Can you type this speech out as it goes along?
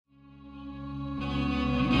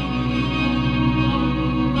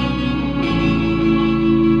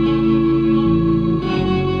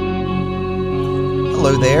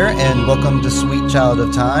there, and welcome to Sweet Child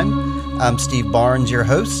of Time. I'm Steve Barnes, your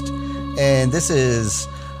host, and this is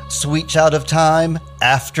Sweet Child of Time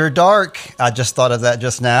After Dark. I just thought of that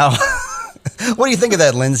just now. What do you think of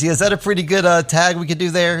that, Lindsay? Is that a pretty good tag we could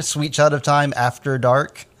do there? Sweet Child of Time After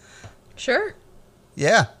Dark? Sure.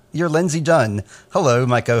 Yeah, you're Lindsay Dunn. Hello,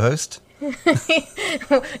 my co-host.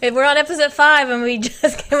 We're on episode 5 and we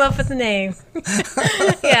just came up with the name.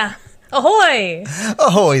 Yeah. Ahoy!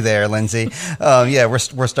 Ahoy there, Lindsay. Yeah,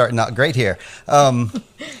 we're starting out great here.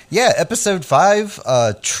 Yeah, episode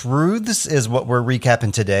 5, Truths is what we're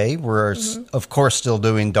recapping today. We're, of course, still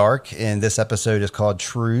doing Dark, and this episode is called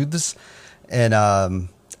Truths. And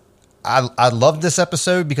I love this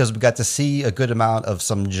episode because we got to see a good amount of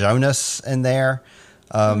some Jonas in there.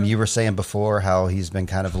 You were saying before how he's been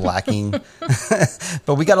kind of lacking.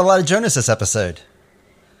 But we got a lot of Jonas this episode.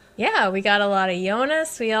 Yeah, we got a lot of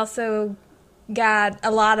Jonas. We also got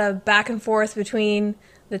a lot of back and forth between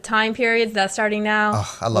the time periods that's starting now.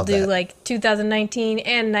 Oh, I love that. We'll do like 2019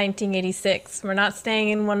 and 1986. We're not staying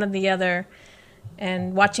in one or the other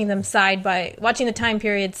and watching the time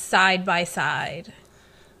periods side by side.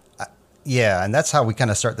 Yeah, and that's how we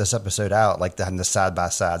kind of start this episode out, like having the side by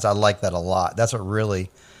sides. I like that a lot. That's what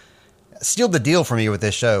really sealed the deal for me with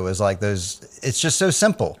this show is like those. It's just so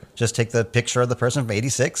simple. Just take the picture of the person from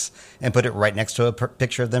 86 and put it right next to a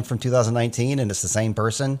picture of them from 2019, and it's the same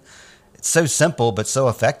person. It's so simple, but so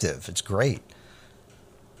effective. It's great.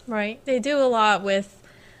 Right. They do a lot with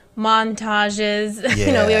montages.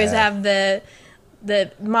 Yeah. We always have the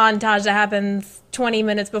montage that happens 20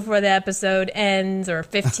 minutes before the episode ends or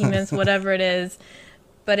 15 minutes, whatever it is.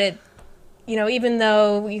 But it, even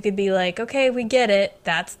though you could be like, okay, we get it,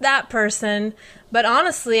 that's that person. But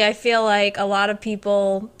honestly, I feel like a lot of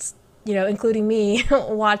people, including me,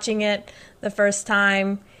 watching it the first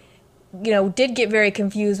time, did get very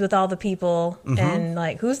confused with all the people and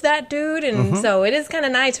like, who's that dude? And so it is kind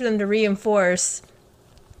of nice for them to reinforce,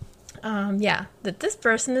 that this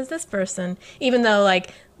person is this person. Even though,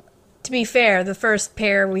 like, to be fair, the first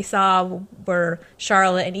pair we saw were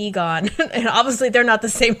Charlotte and Egon. And obviously they're not the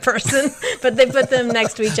same person, but they put them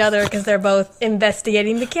next to each other because they're both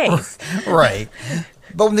investigating the case. Right.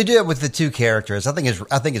 But when they do it with the two characters, I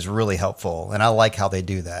think it's really helpful, and I like how they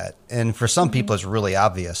do that. And for some people, it's really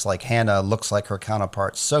obvious. Like Hannah looks like her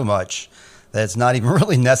counterpart so much that it's not even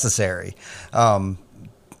really necessary.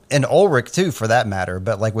 And Ulrich too, for that matter.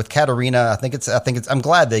 But like with Katerina, I'm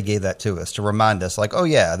glad they gave that to us to remind us, like, oh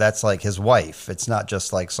yeah, that's like his wife. It's not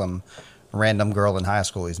just like some random girl in high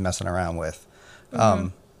school he's messing around with.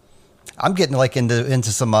 I'm getting like into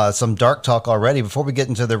some dark talk already. Before we get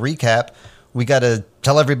into the recap, we got to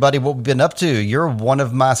tell everybody what we've been up to. You're one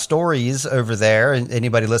of my stories over there. And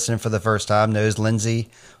anybody listening for the first time knows Lindsay.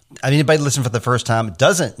 Anybody listening for the first time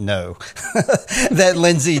doesn't know that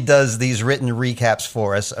Lindsay does these written recaps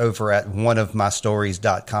for us over at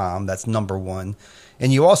oneofmystories.com. That's number 1.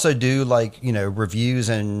 And you also do reviews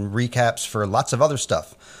and recaps for lots of other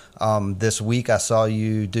stuff. This week I saw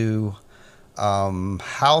you do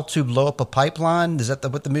How to Blow Up a Pipeline. Is that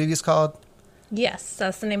what the movie is called? Yes,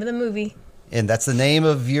 that's the name of the movie. And that's the name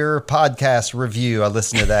of your podcast review. I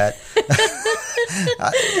listened to that.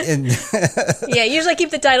 Yeah, usually I keep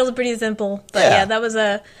the titles pretty simple. But yeah that was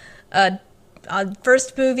a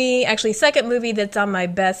first movie, actually second movie that's on my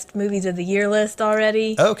best movies of the year list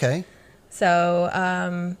already. Okay. So,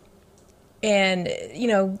 and,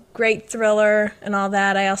 great thriller and all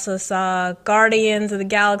that. I also saw Guardians of the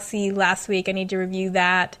Galaxy last week. I need to review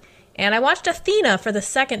that. And I watched Athena for the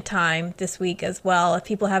second time this week as well. If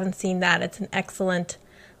people haven't seen that, it's an excellent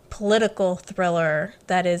political thriller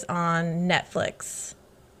that is on Netflix.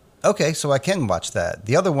 Okay, so I can watch that.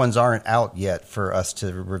 The other ones aren't out yet for us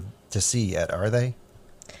to see yet, are they?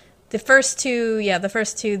 The first two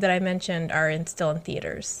that I mentioned are still in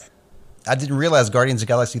theaters. I didn't realize Guardians of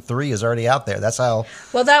the Galaxy 3 is already out there. That's how...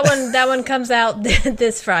 Well, that one comes out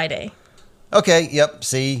this Friday. Okay, yep,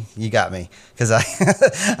 see, you got me. Because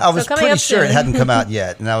I was pretty sure it hadn't come out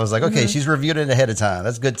yet. And I was like, okay, she's reviewed it ahead of time.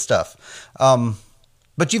 That's good stuff.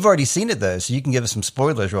 But you've already seen it, though, so you can give us some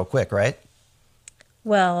spoilers real quick, right?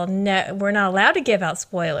 Well, no, we're not allowed to give out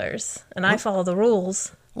spoilers, and I follow the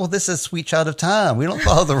rules. Well, this is Sweet Child of Time. We don't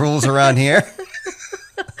follow the rules around here.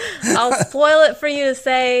 I'll spoil it for you to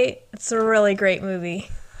say it's a really great movie.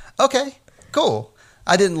 Okay, cool.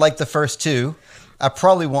 I didn't like the first two. I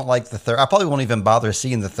probably won't like the third. I probably won't even bother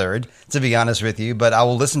seeing the third, to be honest with you, but I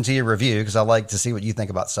will listen to your review because I like to see what you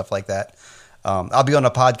think about stuff like that. I'll be on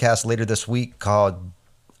a podcast later this week called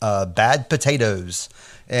Bad Potatoes.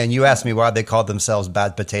 And you asked me why they called themselves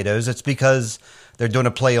Bad Potatoes. It's because they're doing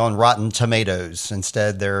a play on Rotten Tomatoes.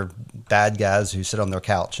 Instead, they're bad guys who sit on their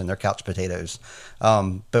couch and they're couch potatoes.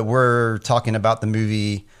 But we're talking about the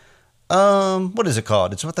movie, what is it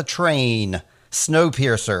called? It's with a train.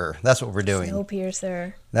 Snowpiercer. That's what we're doing.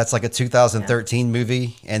 Snowpiercer. That's like a 2013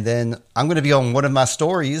 movie. And then I'm going to be on one of my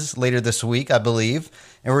stories later this week, I believe.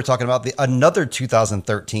 And we're talking about another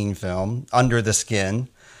 2013 film, Under the Skin.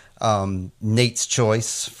 Nate's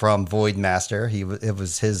choice from Voidmaster. It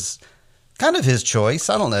was his choice.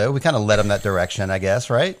 I don't know. We kind of led him that direction, I guess,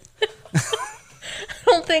 right? I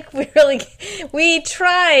don't think we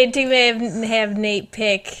tried to have Nate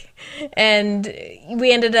pick, and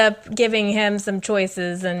we ended up giving him some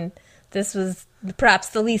choices, and this was perhaps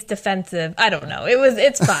the least offensive. I don't know.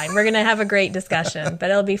 It's fine. We're going to have a great discussion,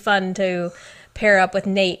 but it'll be fun to pair up with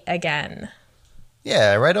Nate again.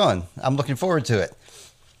 Yeah, right on. I'm looking forward to it.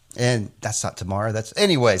 And that's not tomorrow.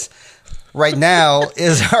 Anyways, right now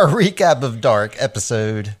is our recap of Dark,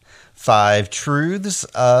 episode 5, Truths.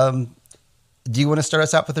 Do you want to start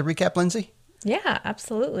us out with a recap, Lindsay? Yeah,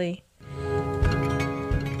 absolutely.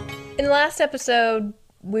 In the last episode,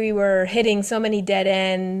 we were hitting so many dead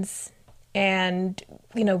ends, and,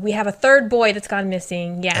 we have a third boy that's gone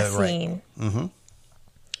missing, Yassine. Right. Mm-hmm.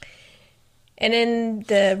 And in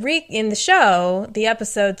the show, the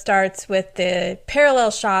episode starts with the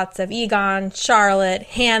parallel shots of Egon, Charlotte,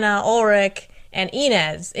 Hannah, Ulrich, and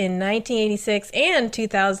Inez in 1986 and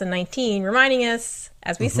 2019, reminding us,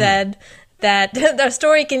 as we said, that the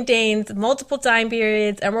story contains multiple time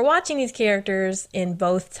periods, and we're watching these characters in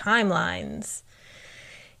both timelines.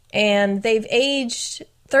 And they've aged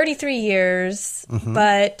 33 years,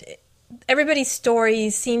 but everybody's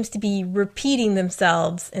stories seems to be repeating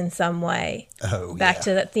themselves in some way. Oh, back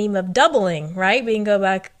to that theme of doubling, right? We can go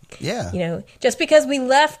back. Yeah. Just because we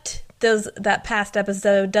left that past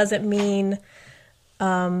episode doesn't mean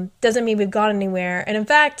we've gone anywhere. And in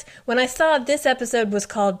fact, when I saw this episode was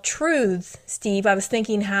called Truths, Steve, I was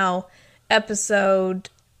thinking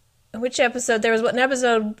which episode? There was an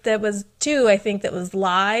episode that was 2, I think, that was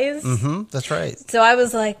Lies. Mm-hmm, that's right. So I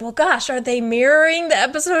was like, well, gosh, are they mirroring the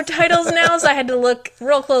episode titles now? So I had to look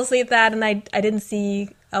real closely at that, and I didn't see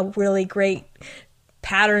a really great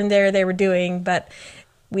pattern there they were doing. But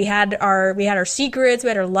we had our secrets, we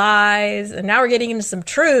had our lies, and now we're getting into some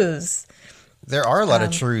truths. There are a lot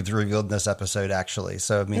of truths revealed in this episode, actually.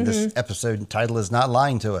 So, I mean, this episode title is not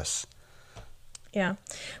lying to us. Yeah.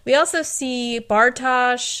 We also see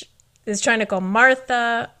Bartosz is trying to call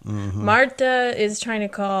Martha. Marta is trying to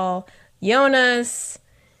call Jonas.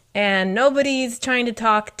 And nobody's trying to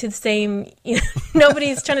talk to the same...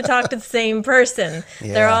 nobody's trying to talk to the same person.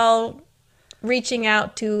 Yeah. They're all reaching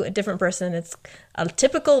out to a different person. It's a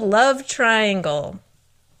typical love triangle.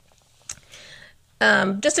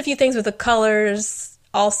 Just a few things with the colors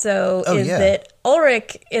also that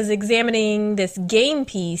Ulrich is examining this game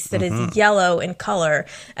piece that is yellow in color.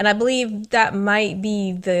 And I believe that might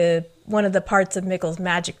be one of the parts of Mikkel's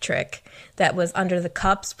magic trick that was under the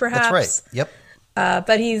cups, perhaps. That's right. Yep.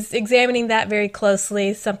 But he's examining that very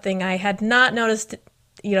closely, something I had not noticed,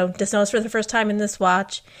 just noticed for the first time in this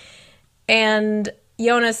watch. And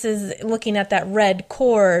Jonas is looking at that red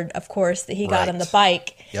cord, of course, that he got on the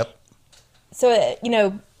bike. Yep. So,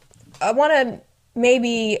 I want to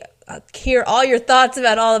maybe hear all your thoughts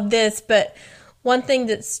about all of this, but one thing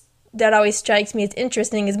that always strikes me as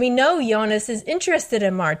interesting is we know Jonas is interested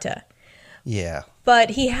in Marta. Yeah. But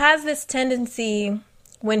he has this tendency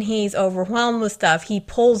when he's overwhelmed with stuff, he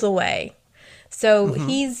pulls away. So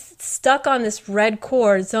he's stuck on this red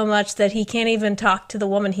cord so much that he can't even talk to the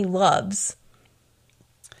woman he loves.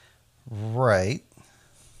 Right.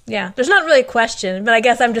 Yeah, there's not really a question, but I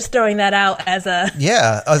guess I'm just throwing that out as a...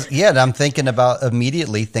 Yeah, and I'm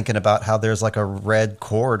immediately thinking about how there's like a red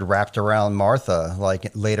cord wrapped around Martha,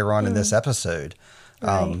 like later on in this episode.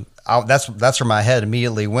 Right. That's where my head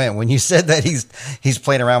immediately went. When you said that he's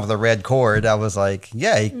playing around with a red cord, I was like,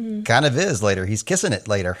 yeah, he kind of is later. He's kissing it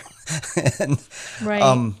later. And,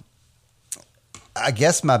 right. I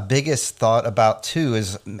guess my biggest thought about too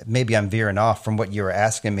is maybe I'm veering off from what you were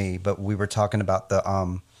asking me, but we were talking about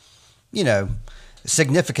the,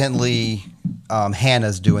 significantly,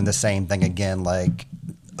 Hannah's doing the same thing again, like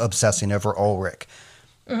obsessing over Ulrich.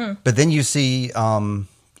 But then you see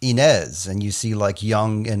Inez, and you see like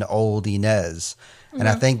young and old Inez, and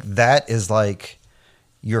I think that is like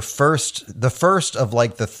the first of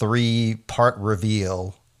like the 3-part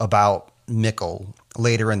reveal about Mikkel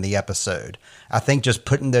later in the episode. I think just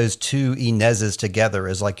putting those 2 Inezes together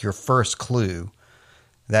is like your first clue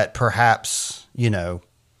that perhaps,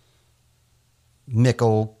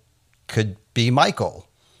 Mikkel could be Michael.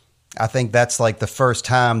 I think that's like the first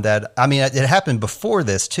time that, I mean, it happened before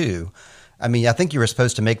this too. I mean, I think you were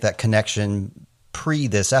supposed to make that connection pre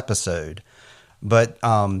this episode, but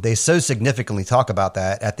they so significantly talk about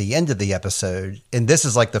that at the end of the episode. And this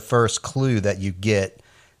is like the first clue that you get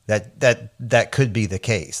that could be the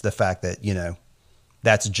case. The fact that, you know,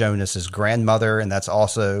 that's Jonas's grandmother. And that's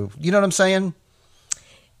also, you know what I'm saying?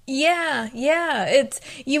 Yeah.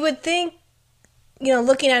 You would think, you know,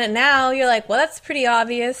 looking at it now, you're like, well, that's a pretty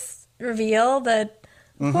obvious reveal that,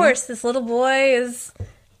 of course, this little boy is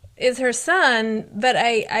her son. But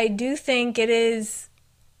I do think it is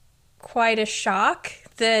quite a shock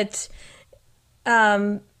that,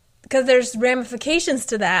 because there's ramifications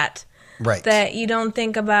to that, right? That you don't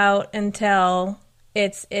think about until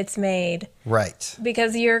it's made, right?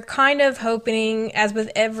 Because you're kind of hoping, as with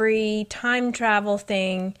every time travel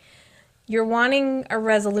thing, you're wanting a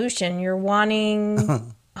resolution. You're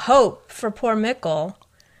wanting hope for poor Mikkel.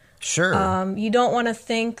 Sure. You don't want to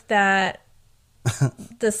think that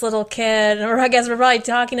this little kid, or I guess we're probably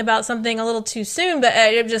talking about something a little too soon, but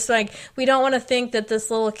I'm just like, we don't want to think that this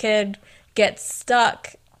little kid gets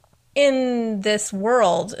stuck in this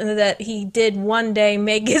world and that he did one day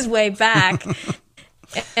make his way back.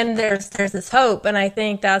 And there's this hope. And I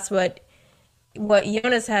think that's what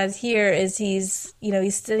Jonas has here is he's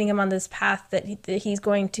setting him on this path that he's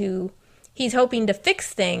hoping to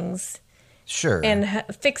fix things. Sure. And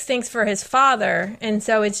fix things for his father. And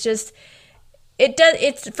so it's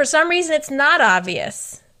for some reason it's not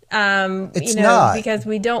obvious. It's not. Because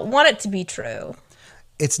we don't want it to be true.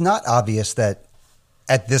 It's not obvious that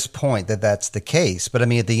at this point that's the case. But I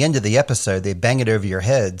mean, at the end of the episode, they bang it over your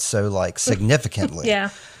head so like significantly. Yeah.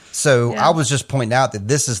 So I was just pointing out that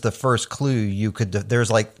this is the first clue you could,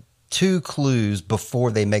 there's like 2 clues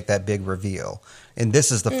before they make that big reveal. And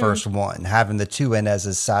this is the first one. Having the 2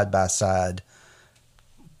 Inez's side by side,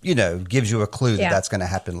 you know, gives you a clue that that's going to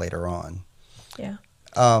happen later on. Yeah.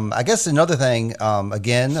 I guess another thing,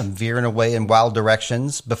 again, I'm veering away in wild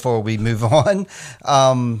directions before we move on.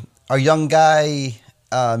 Our young guy,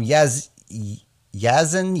 Yazim.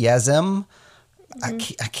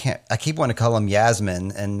 I keep wanting to call him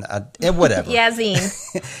Yasmin and whatever. Yazine.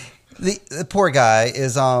 The poor guy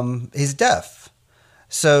is he's deaf.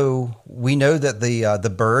 So we know that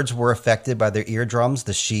the birds were affected by their eardrums,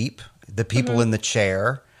 the sheep, the people in the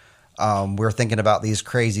chair. We're thinking about these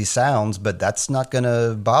crazy sounds, but that's not going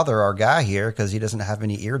to bother our guy here because he doesn't have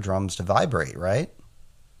any eardrums to vibrate, right?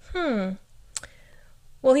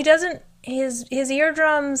 Well, he doesn't. His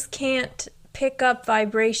eardrums can't pick up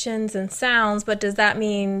vibrations and sounds, but does that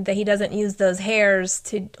mean that he doesn't use those hairs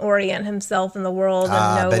to orient himself in the world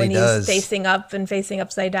and know when he's facing up and facing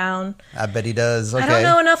upside down? I bet he does. Okay. I don't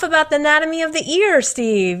know enough about the anatomy of the ear,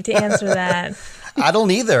 Steve, to answer that. I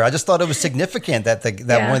don't either. I just thought it was significant that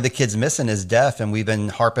one of the kids missing is deaf, and we've been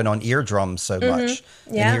harping on eardrums so much.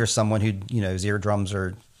 Yeah. And here's someone who, you know, his eardrums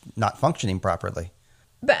are not functioning properly.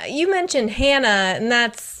 But you mentioned Hannah, and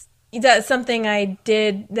that's something I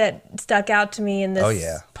did that stuck out to me in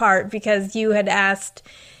this part, because you had asked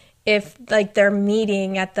if like their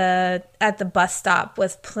meeting at the bus stop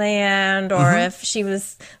was planned or if she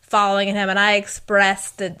was following him, and I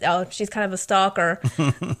expressed that she's kind of a stalker.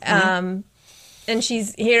 And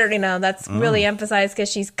she's here, you know, that's really emphasized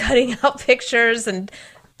because she's cutting out pictures and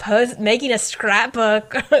making a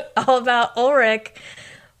scrapbook all about Ulrich.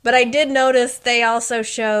 But I did notice they also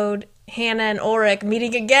showed Hannah and Ulrich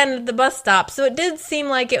meeting again at the bus stop. So it did seem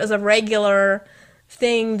like it was a regular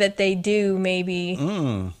thing that they do, maybe.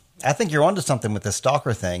 I think you're onto something with the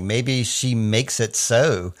stalker thing. Maybe she makes it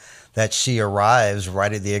so that she arrives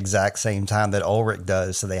right at the exact same time that Ulrich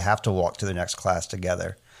does, so they have to walk to the next class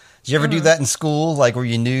together. Did you ever do that in school, like where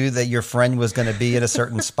you knew that your friend was going to be in a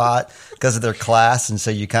certain spot because of their class, and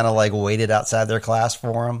so you kind of like waited outside their class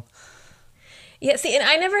for them? Yeah, see, and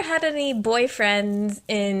I never had any boyfriends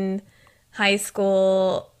in high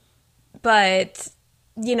school, but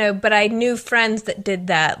I knew friends that did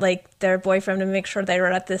that, like their boyfriend to make sure they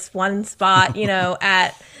were at this one spot,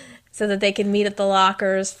 so that they could meet at the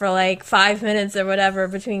lockers for like 5 minutes or whatever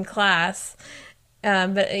between class.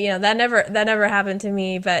 But that never happened to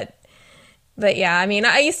me. But yeah, I mean,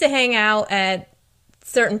 I used to hang out at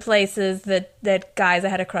certain places that guys I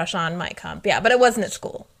had a crush on might come. Yeah, but it wasn't at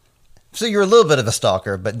school. So you're a little bit of a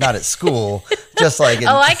stalker, but not at school. Just like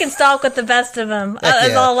I can stalk with the best of them,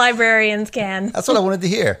 as all librarians can. That's what I wanted to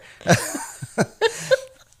hear.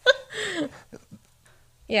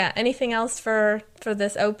 Yeah. Anything else for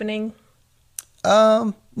this opening?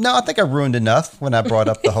 No, I think I ruined enough when I brought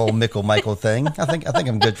up the whole Michael thing. I think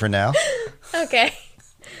I'm good for now. Okay.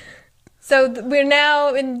 So we're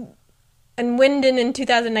now in Winden in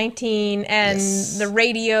 2019, and the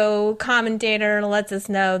radio commentator lets us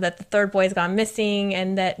know that the third boy's gone missing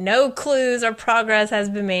and that no clues or progress has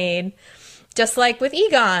been made, just like with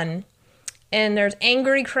Egon. And there's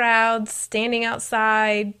angry crowds standing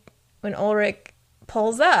outside when Ulrich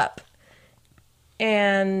pulls up.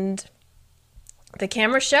 And the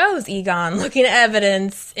camera shows Egon looking at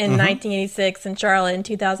evidence in 1986 and Charlotte in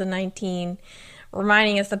 2019,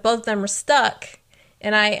 reminding us that both of them were stuck.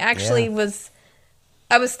 And I actually was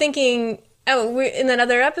thinking, in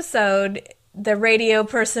another episode, the radio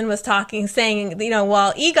person was saying,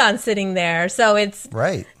 while Egon's sitting there. So it's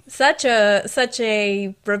such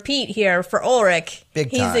a repeat here for Ulrich.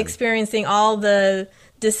 Big time. He's experiencing all the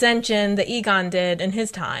dissension that Egon did in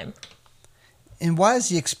his time. And why is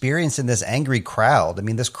he experiencing this angry crowd? I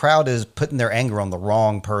mean, this crowd is putting their anger on the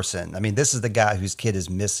wrong person. I mean, this is the guy whose kid is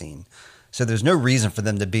missing. So there's no reason for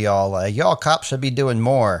them to be all like, y'all cops should be doing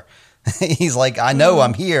more. He's like, I know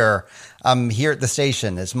I'm here. I'm here at the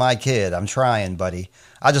station. It's my kid. I'm trying, buddy.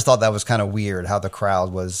 I just thought that was kind of weird how the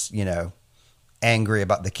crowd was, angry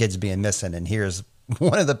about the kids being missing. And here's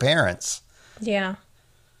one of the parents. Yeah.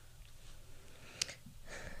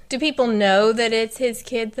 Do people know that it's his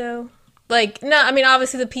kid, though? Like, no, I mean,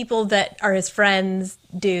 obviously the people that are his friends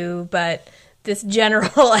do, but this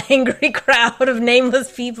general angry crowd of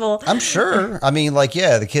nameless people. I'm sure. I mean,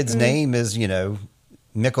 the kid's name is,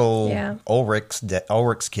 Mikkel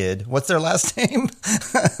Ulrich's kid. What's their last name?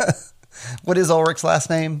 What is Ulrich's last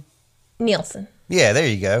name? Nielsen. Yeah, there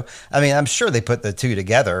you go. I mean, I'm sure they put the two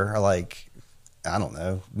together. Like, I don't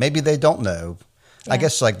know. Maybe they don't know. Yeah. I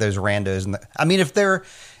guess like those randos. I mean, if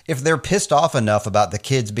they're pissed off enough about the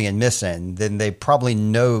kids being missing, then they probably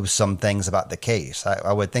know some things about the case.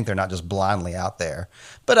 I would think they're not just blindly out there.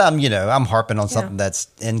 But I'm harping on something that's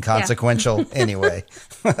inconsequential anyway.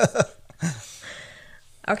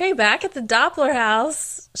 Okay, back at the Doppler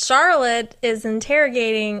house, Charlotte is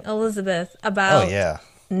interrogating Elizabeth about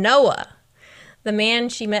Noah, the man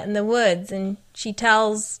she met in the woods, and she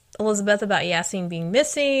tells Elizabeth about Yasin being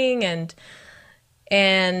missing and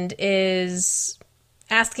is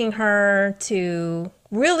asking her to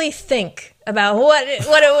really think about what it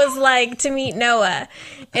was like to meet Noah.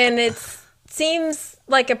 And it seems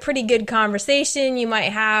like a pretty good conversation you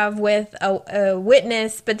might have with a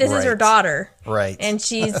witness, but this is her daughter. Right. And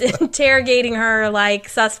she's interrogating her like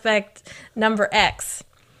suspect number X.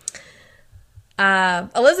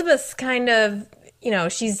 Elizabeth's kind of,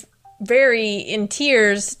 she's very in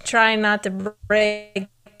tears, trying not to break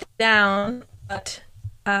down, but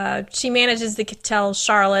she manages to tell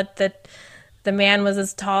Charlotte that the man was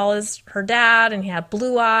as tall as her dad and he had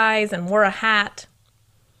blue eyes and wore a hat.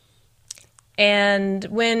 And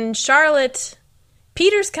when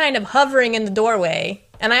Peter's kind of hovering in the doorway,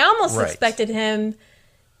 and I almost expected him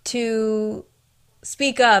to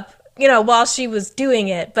speak up, while she was doing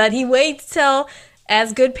it, but he waits till,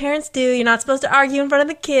 as good parents do, you're not supposed to argue in front of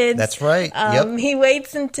the kids. That's right. Yep. He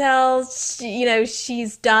waits until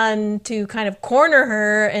she's done to kind of corner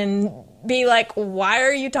her and be like, "Why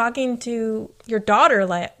are you talking to your daughter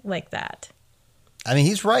like that?" I mean,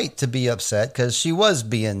 he's right to be upset because she was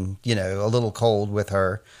being, a little cold with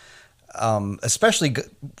her. Especially,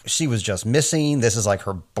 she was just missing. This is like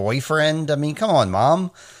her boyfriend. I mean, come on,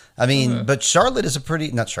 Mom. I mean, but Charlotte is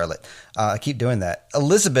I keep doing that.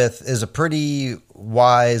 Elizabeth is a pretty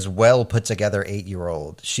wise, well put together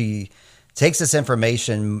 8-year-old. She takes this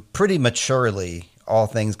information pretty maturely, all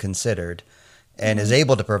things considered, and is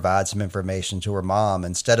able to provide some information to her mom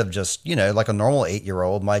instead of just, like a normal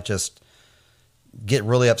 8-year-old might just get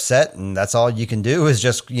really upset. And that's all you can do is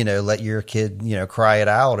just, let your kid, cry it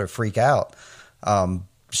out or freak out.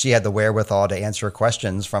 She had the wherewithal to answer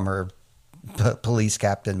questions from her police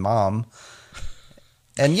captain mom.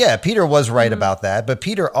 And Peter was right about that. But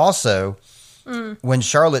Peter also, when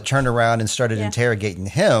Charlotte turned around and started interrogating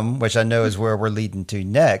him, which I know is where we're leading to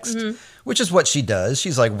next, which is what she does.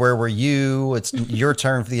 She's like, "Where were you? It's your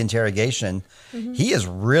turn for the interrogation." He is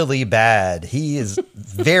really bad. He is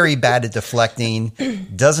very bad at deflecting,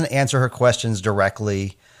 doesn't answer her questions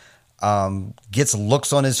directly, gets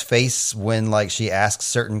looks on his face when she asks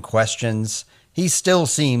certain questions. He still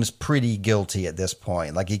seems pretty guilty at this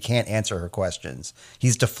point. Like he can't answer her questions.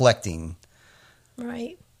 He's deflecting.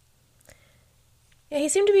 Right. Yeah, he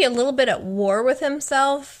seemed to be a little bit at war with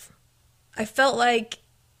himself. I felt like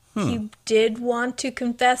he did want to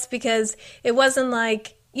confess because it wasn't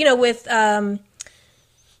like, with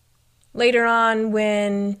later on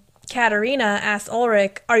when Katerina asked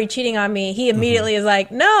Ulrich, "Are you cheating on me?" He immediately is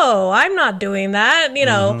like, "No, I'm not doing that."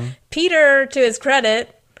 Peter, to his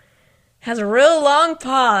credit, has a real long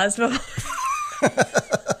pause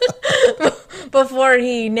before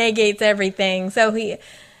he negates everything. So I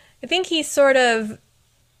think he's sort of,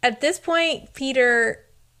 at this point, Peter,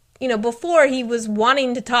 before he was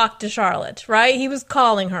wanting to talk to Charlotte, right? He was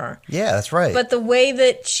calling her. Yeah, that's right. But the way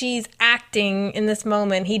that she's acting in this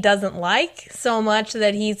moment, he doesn't like so much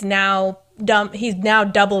that he's now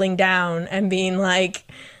doubling down and being like,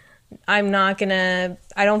 he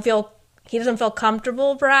doesn't feel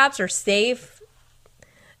comfortable perhaps or safe.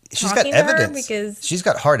 She's got evidence. Because she's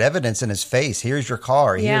got hard evidence in his face. Here's your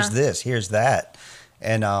car. Here's this. Here's that.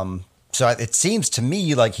 And so it seems to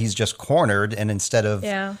me like he's just cornered, and instead of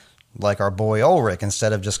like our boy Ulrich,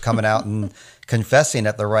 instead of just coming out and confessing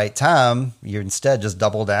at the right time, you instead just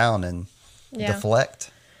double down and deflect.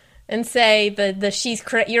 And say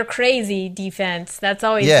the you're crazy defense. That's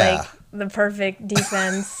always like the perfect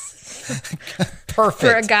defense. Perfect.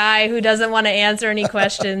 For a guy who doesn't want to answer any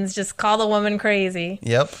questions, just call the woman crazy.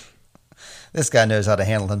 Yep. This guy knows how to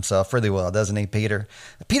handle himself really well, doesn't he, Peter?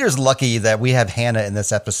 Peter's lucky that we have Hannah in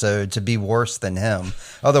this episode to be worse than him.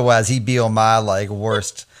 Otherwise, he'd be on my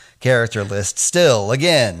worst character list. Still,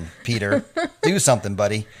 again, Peter, do something,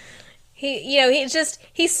 buddy.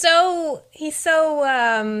 He's so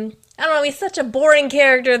I don't know, he's such a boring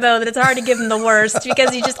character, though, that it's hard to give him the worst because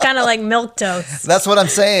he's just kind of like milquetoast. That's what I'm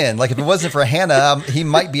saying. Like, if it wasn't for Hannah, he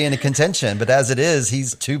might be in a contention. But as it is,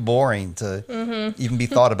 he's too boring to even be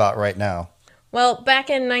thought about right now. Well, back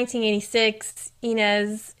in 1986,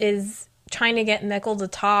 Inez is trying to get Mikkel to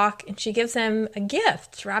talk, and she gives him a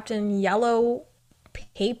gift wrapped in yellow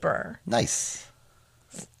paper. Nice.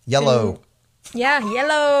 Yellow.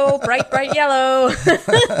 Yellow. Bright yellow.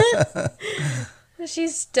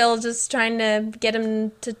 She's still just trying to get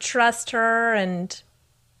him to trust her, and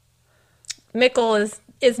Mikkel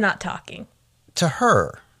is not talking. To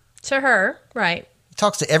her. To her, right. He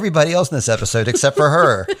talks to everybody else in this episode except for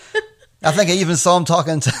her. I think I even saw him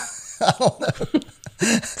talking to, I don't know.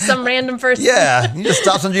 Some random person. Yeah, he just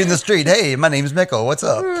stops on you in the street. Hey, my name's Mikkel. What's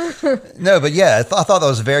up? No, but yeah, I thought that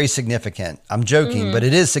was very significant. I'm joking, but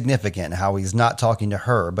it is significant how he's not talking to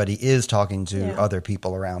her, but he is talking to other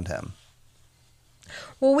people around him.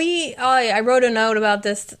 Well, I wrote a note about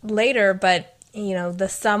this later, but, the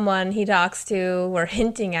someone he talks to or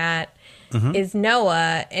hinting at is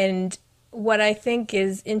Noah. And what I think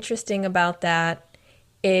is interesting about that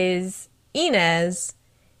is Inez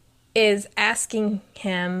is asking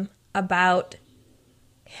him about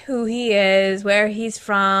who he is, where he's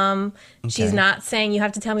from. Okay. She's not saying, you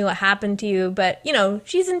have to tell me what happened to you, but,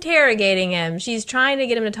 she's interrogating him. She's trying to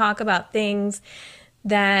get him to talk about things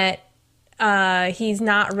that he's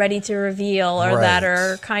not ready to reveal or that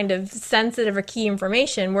are kind of sensitive or key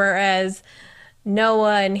information, whereas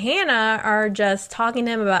Noah and Hannah are just talking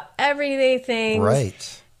to him about everyday things.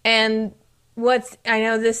 Right. And I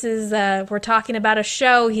know this is, we're talking about a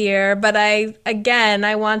show here, but I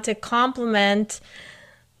want to compliment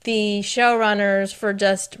the showrunners for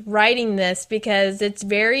just writing this, because it's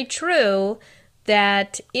very true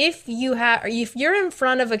that if you're in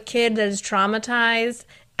front of a kid that is traumatized,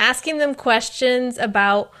 asking them questions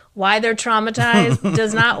about why they're traumatized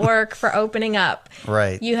does not work for opening up.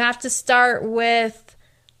 Right. You have to start with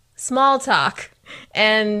small talk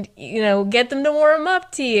and, get them to warm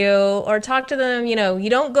up to you or talk to them. You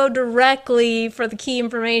don't go directly for the key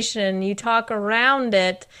information. You talk around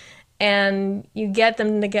it and you get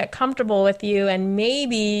them to get comfortable with you, and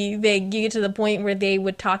maybe you get to the point where they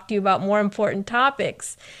would talk to you about more important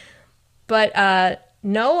topics. But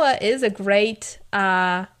Noah is a great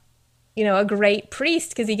priest,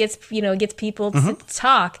 because he gets people to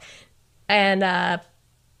talk, and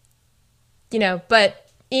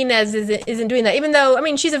but Inez isn't doing that. Even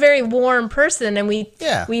though, she's a very warm person, and we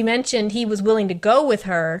mentioned he was willing to go with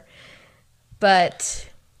her, but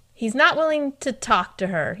he's not willing to talk to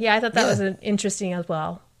her. Yeah, I thought that was interesting as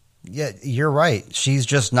well. Yeah, you're right. She's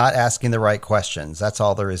just not asking the right questions. That's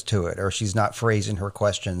all there is to it. Or she's not phrasing her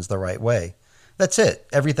questions the right way. That's it.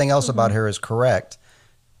 Everything else about her is correct.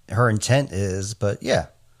 Her intent is, but yeah,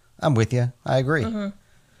 I'm with you. I agree.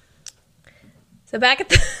 So back at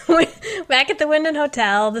the Wyndham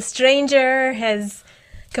Hotel, the stranger has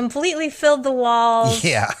completely filled the walls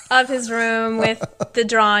of his room with the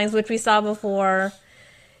drawings, which we saw before.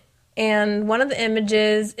 And one of the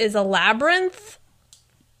images is a labyrinth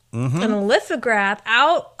and a lithograph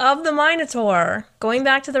out of the Minotaur, going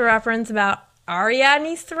back to the reference about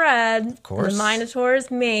Ariadne's thread, of course, and the Minotaur's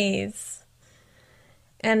maze.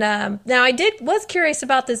 And now I was curious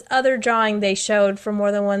about this other drawing they showed for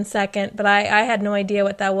more than 1 second, but I had no idea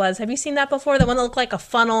what that was. Have you seen that before? The one that looked like a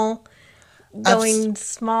funnel going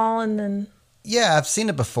small and then... Yeah, I've seen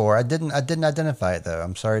it before. I didn't identify it, though.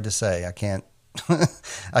 I'm sorry to say. I can't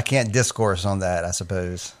I can't discourse on that, I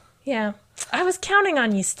suppose. Yeah. I was counting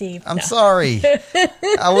on you, Steve. I'm sorry.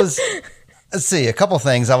 Let's see, a couple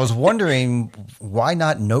things. I was wondering, why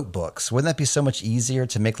not notebooks? Wouldn't that be so much easier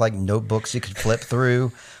to make like notebooks you could flip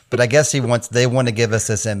through? But I guess they want to give us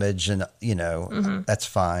this image, and that's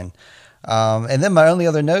fine. And then my only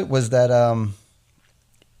other note was that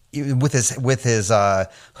with his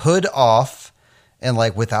hood off and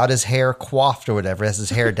like without his hair coiffed or whatever, has his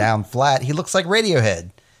hair down flat, he looks like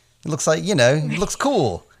Radiohead. He looks like, he looks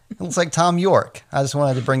cool. He looks like Tom York. I just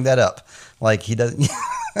wanted to bring that up. Like he doesn't.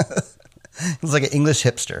 He's like an English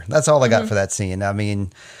hipster. That's all I got for that scene. I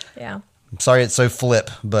mean, yeah. I'm sorry it's so flip,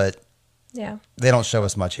 but yeah, they don't show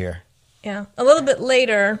us much here. Yeah. A little bit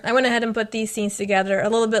later, I went ahead and put these scenes together. A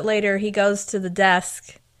little bit later, he goes to the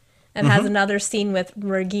desk and has another scene with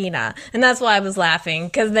Regina. And that's why I was laughing,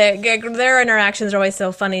 because their interactions are always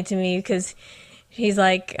so funny to me, because he's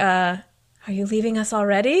like, are you leaving us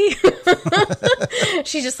already?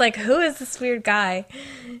 She's just like, who is this weird guy?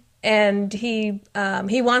 And he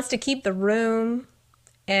wants to keep the room,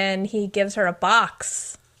 and he gives her a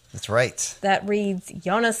box. That's right. That reads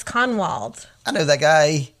Jonas Conwald. I know that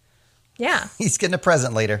guy. Yeah. He's getting a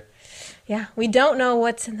present later. Yeah. We don't know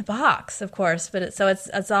what's in the box, of course, but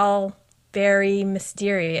it's all very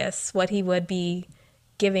mysterious what he would be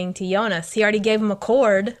giving to Jonas. He already gave him a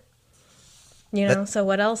cord. So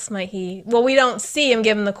what else might he... Well, we don't see him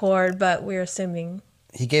give him the cord, but we're assuming...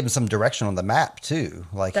 He gave him some direction on the map, too.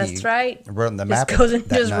 Like That's right. Wrote on the map. Just goes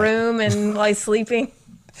into his room and while he's sleeping.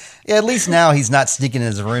 Yeah, at least now he's not sneaking in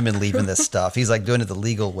his room and leaving this stuff. He's like doing it the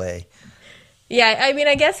legal way. Yeah, I mean,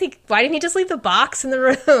 I guess why didn't he just leave the box in the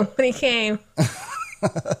room when he came?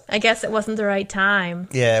 I guess it wasn't the right time.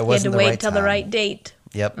 Yeah, it wasn't the right time. He had to wait till the right date.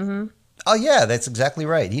 Yep. Mm-hmm. Oh, yeah, that's exactly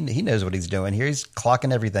right. He knows what he's doing here. He's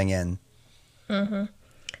clocking everything in. Mm-hmm.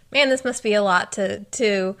 Man, this must be a lot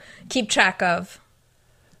to keep track of.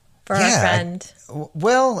 For our friend.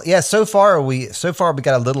 Well, yeah, so far we got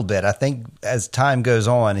a little bit. I think as time goes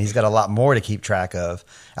on, he's got a lot more to keep track of.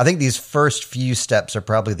 I think these first few steps are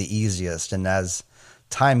probably the easiest, and as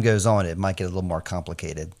time goes on, it might get a little more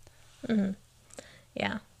complicated. Mm-hmm.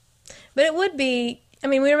 Yeah. But it would be, I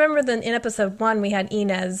mean, we remember in episode 1, we had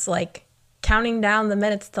Inez like counting down the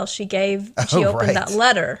minutes till she opened that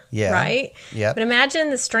letter. Yeah. Right? Yeah. But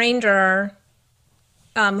imagine the stranger,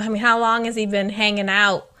 how long has he been hanging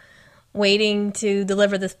out waiting to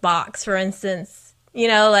deliver this box, for instance?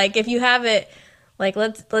 Like if you have it, like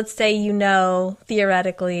let's say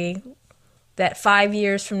theoretically that 5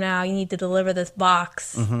 years from now you need to deliver this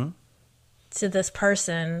box to this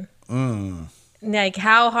person. Like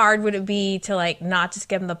how hard would it be to like not just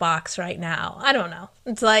give him the box right now? I don't know.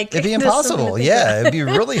 It's like it'd be impossible. Yeah, it'd be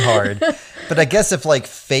really hard. But I guess if like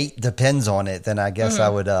fate depends on it, then I guess I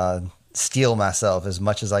would steel myself as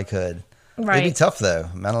much as I could. Right. It'd be tough, though.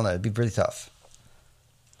 I don't know. It'd be pretty tough.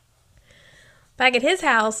 Back at his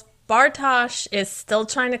house, Bartosz is still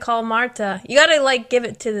trying to call Marta. You gotta, hand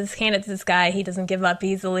it to this guy. He doesn't give up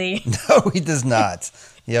easily. No, he does not.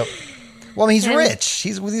 Yep. Well, I mean, he's rich.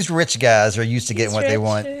 These rich guys are used to getting what they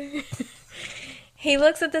want. He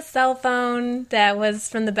looks at the cell phone that was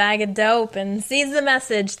from the bag of dope and sees the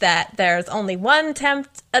message that there's only one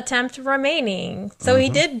attempt remaining. So he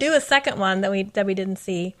did do a second one that we didn't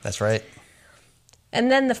see. That's right. And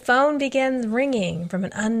then the phone begins ringing from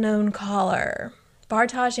an unknown caller.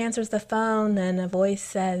 Bartosz answers the phone, then a voice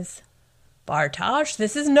says, "Bartosz,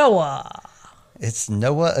 this is Noah." It's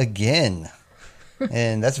Noah again.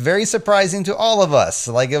 And that's very surprising to all of us.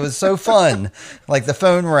 Like, it was so fun. Like, the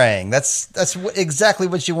phone rang. That's exactly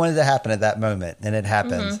what you wanted to happen at that moment. And it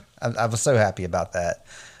happened. I was so happy about that.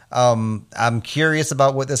 I'm curious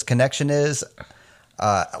about what this connection is.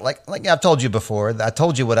 Like I've told you before, I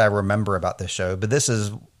told you what I remember about this show, but this is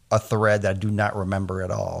a thread that I do not remember at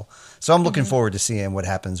all. So I'm looking forward to seeing what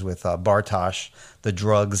happens with Bartosz, the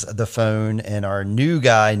drugs, the phone, and our new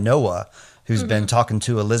guy, Noah, who's been talking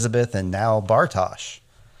to Elizabeth and now Bartosz.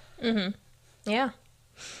 Yeah.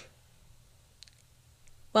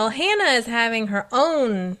 Well, Hannah is having her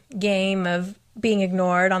own game of being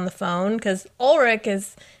ignored on the phone because Ulrich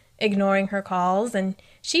is ignoring her calls, and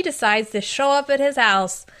she decides to show up at his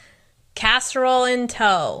house, casserole in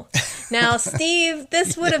tow. Now, Steve,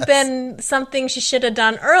 this would have been something she should have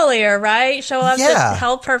done earlier, right? Show up to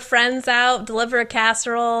help her friends out, deliver a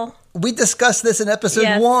casserole. We discussed this in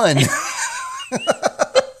episode 1.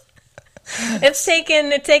 It's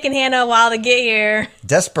taken Hannah a while to get here.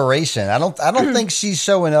 Desperation. I don't think she's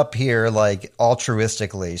showing up here like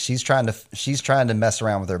altruistically. She's trying to mess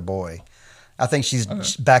around with her boy. I think she's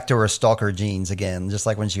back to her stalker genes again, just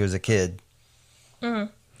like when she was a kid.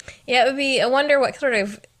 Yeah, it would be. I wonder what sort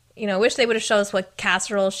of. Wish they would have showed us what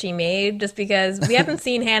casserole she made, just because we haven't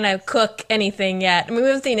seen Hannah cook anything yet. I mean, we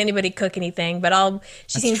haven't seen anybody cook anything, but all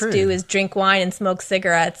she That's seems true. to do is drink wine and smoke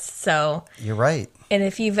cigarettes. So You're right. And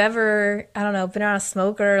if you've ever, I don't know, been around a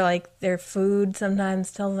smoker, like their food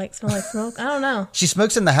sometimes smell like smoke. I don't know. She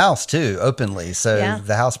smokes in the house too, openly, so Yeah.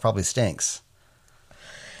 the house probably stinks.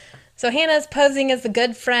 So Hannah's posing as the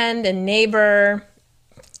good friend and neighbor.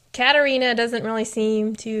 Katerina doesn't really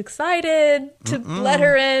seem too excited to let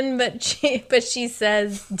her in, but she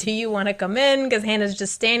says, "Do you want to come in?" Because Hannah's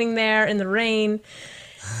just standing there in the rain.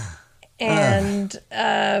 And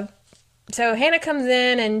so Hannah comes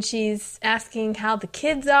in and she's asking how the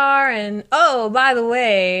kids are, and oh, by the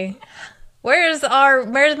way, where's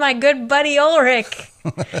my good buddy Ulrich?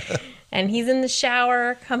 And he's in the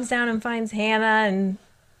shower, comes down and finds Hannah, and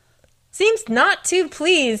seems not too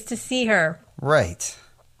pleased to see her. Right.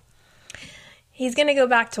 He's going to go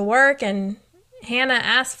back to work, and Hannah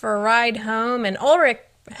asks for a ride home, and Ulrich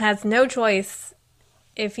has no choice.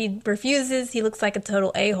 If he refuses, he looks like a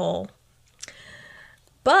total a-hole.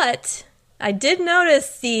 But I did notice,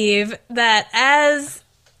 Steve, that as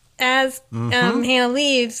Hannah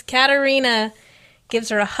leaves, Katerina gives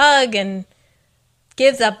her a hug and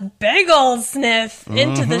gives a big old sniff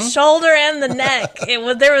into the shoulder and the neck.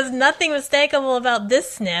 There was nothing mistakable about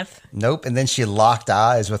this sniff. Nope. And then she locked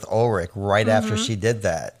eyes with Ulrich right after she did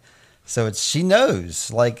that. So she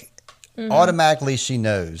knows, automatically she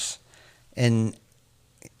knows. And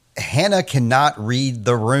Hannah cannot read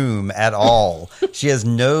the room at all. She has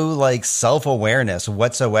no self-awareness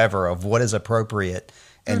whatsoever of what is appropriate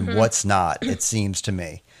and what's not, it seems to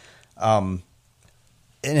me.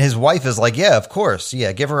 And his wife is like, yeah, of course.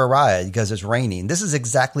 Yeah, give her a ride because it's raining. This is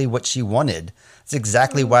exactly what she wanted. It's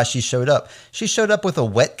exactly why she showed up. She showed up with a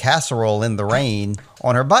wet casserole in the rain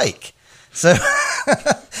on her bike. So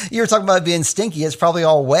you were talking about it being stinky. It's probably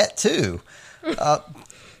all wet too.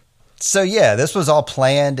 So yeah, this was all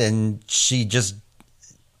planned, and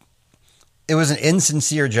it was an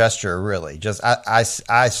insincere gesture, really. Just I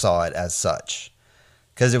saw it as such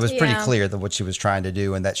because it was pretty clear that what she was trying to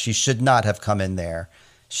do and that she should not have come in there.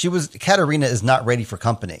 Katerina is not ready for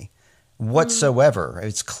company whatsoever.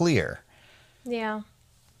 It's clear. Yeah.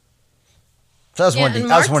 So I just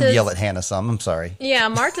wanted to yell at Hannah some. I'm sorry. Yeah,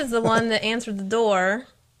 Marta's the one that answered the door.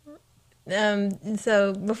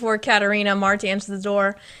 So before Katerina, Marta answered the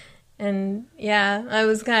door. And yeah, I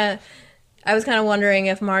was kind of wondering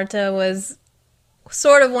if Marta was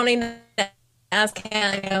sort of wanting to ask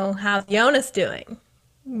Hannah, how's Jonas doing?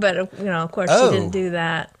 But of course, she didn't do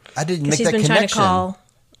that. I didn't make she's that been connection. Trying to call.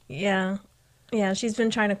 Yeah, she's been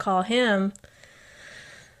trying to call him.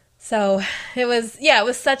 So it was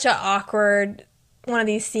such an awkward one of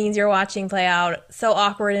these scenes you're watching play out. So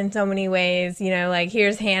awkward in so many ways.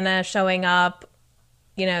 Here's Hannah showing up,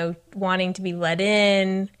 wanting to be let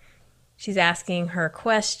in. She's asking her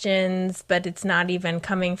questions, but it's not even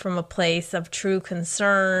coming from a place of true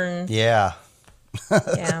concern. Yeah.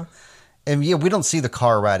 Yeah. And we don't see the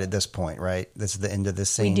car ride at this point, right? This is the end of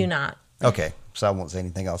this scene. We do not. Okay, so I won't say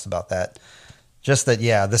anything else about that. Just that,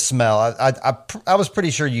 the smell. I was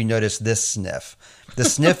pretty sure you noticed this sniff. The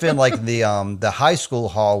sniff in the high school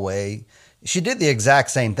hallway. She did the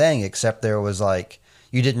exact same thing, except there was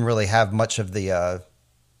you didn't really have much of the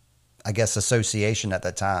association at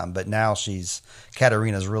that time. But now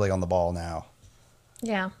Katerina's really on the ball now.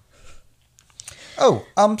 Yeah. Oh,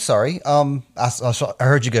 I'm sorry. I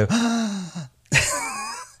heard you go.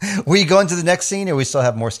 Were you going to the next scene, or we still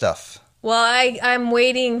have more stuff? Well, I'm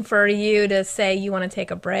waiting for you to say you want to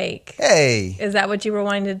take a break. Hey. Is that what you were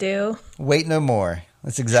wanting to do? Wait no more.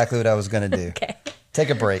 That's exactly what I was going to do. Okay.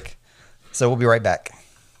 Take a break. So we'll be right back.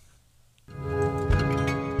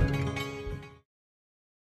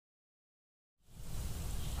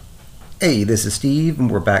 Hey, this is Steve,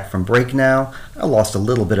 and we're back from break now. I lost a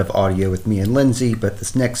little bit of audio with me and Lindsay, but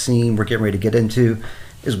this next scene we're getting ready to get into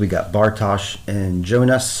is we got Bartosz and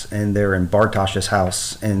Jonas, and they're in Bartosz's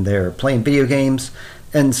house, and they're playing video games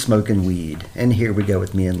and smoking weed. And here we go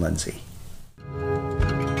with me and Lindsay.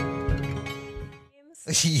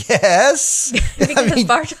 Yes. Because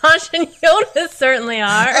Bartosz and Jonas certainly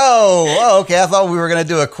are. Oh, okay. I thought we were going to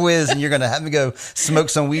do a quiz, and you're going to have me go smoke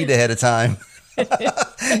some weed ahead of time.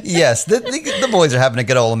 Yes, the boys are having a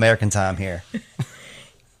good old American time here.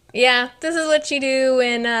 Yeah, this is what you do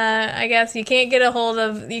when I guess you can't get a hold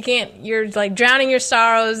of you're drowning your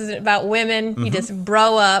sorrows about women. You just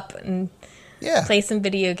bro up and play some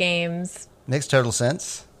video games. Makes total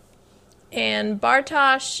sense. And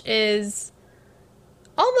Bartosz is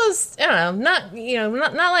almost, I don't know,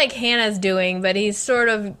 not like Hannah's doing, but he's sort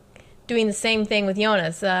of doing the same thing with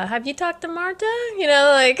Jonas. Have you talked to Marta? You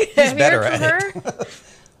know, like, He's have you better heard from at her?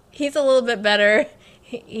 He's a little bit better.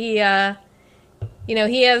 He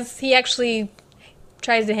actually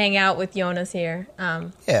tries to hang out with Jonas here.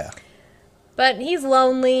 Yeah. But he's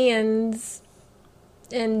lonely and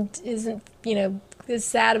isn't, is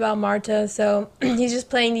sad about Marta. So he's just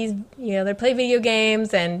playing these, they play video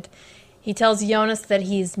games, and he tells Jonas that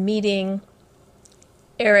he's meeting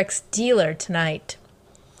Eric's dealer tonight.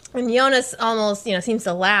 And Jonas almost, seems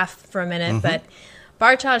to laugh for a minute, but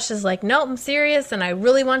Bartosz is like, nope, I'm serious, and I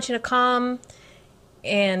really want you to come,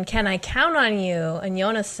 and can I count on you? And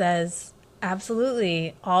Jonas says,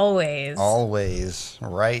 absolutely, always. Always,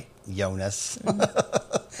 right, Jonas?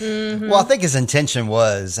 Well, I think his intention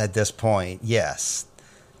was, at this point, yes.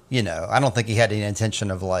 I don't think he had any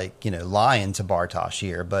intention of, lying to Bartosz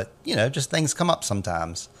here, but, just things come up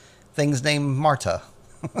sometimes. Things named Marta.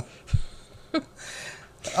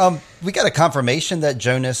 We got a confirmation that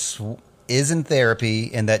Jonas is in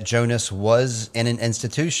therapy and that Jonas was in an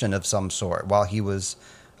institution of some sort while he was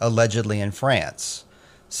allegedly in France.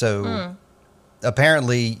 So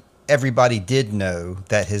apparently everybody did know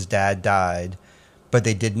that his dad died, but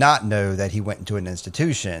they did not know that he went into an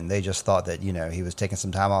institution. They just thought that, he was taking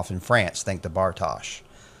some time off in France, thanks to Bartosz.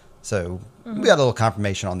 So we got a little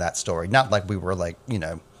confirmation on that story. Not like we were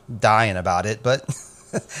dying about it, but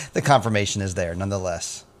the confirmation is there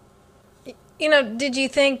nonetheless. What do you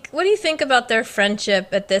think about their friendship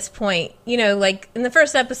at this point? Like in the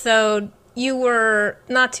first episode, you were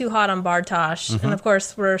not too hot on Bartosz, and of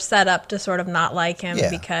course we're set up to sort of not like him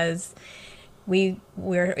because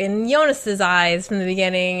we're in Jonas's eyes from the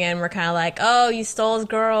beginning, and we're kind of like, oh, you stole his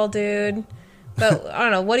girl, dude. But I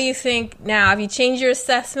don't know, what do you think now? Have you changed your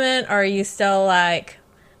assessment, or are you still like,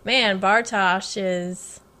 man, Bartosz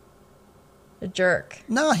is a jerk?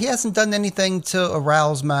 No, he hasn't done anything to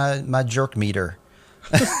arouse my jerk meter.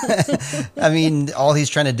 I mean, all he's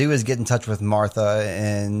trying to do is get in touch with Martha,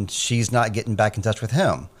 and she's not getting back in touch with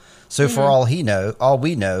him. So for all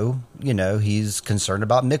we know, he's concerned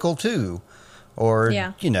about Mikkel too. Or,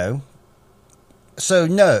 So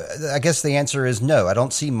no, I guess the answer is no. I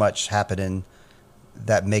don't see much happening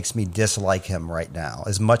that makes me dislike him right now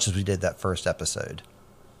as much as we did that first episode.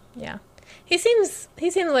 Yeah. He seems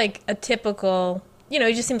like a typical, he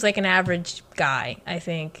just seems like an average guy, I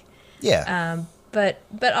think. Yeah. But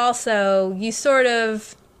also you sort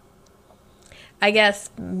of, I guess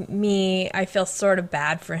I feel sort of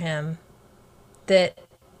bad for him that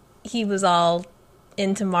he was all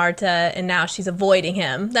into Marta and now she's avoiding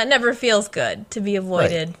him. That never feels good to be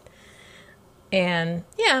avoided. Right. And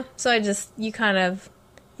yeah, so you kind of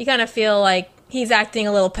feel like he's acting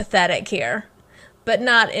a little pathetic here. But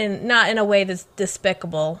not in a way that's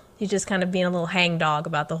despicable. He's just kind of being a little hangdog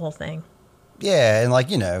about the whole thing. Yeah, and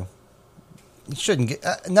he shouldn't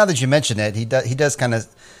get. Now that you mention it, he does kind of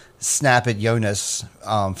snap at Jonas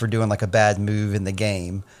for doing like a bad move in the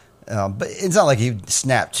game. But it's not like he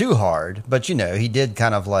snapped too hard. But he did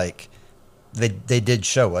kind of like they did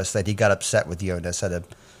show us that he got upset with Jonas at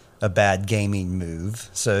a bad gaming move.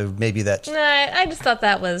 So maybe that's... No, I just thought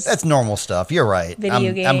that's normal stuff. You're right.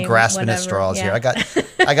 I'm grasping at straws here. I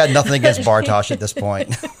got nothing against Bartosz at this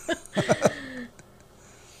point.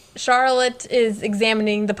 Charlotte is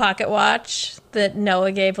examining the pocket watch that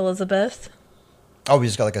Noah gave Elizabeth. Oh, we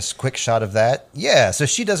just got like a quick shot of that? Yeah, so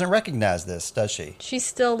she doesn't recognize this, does she? She's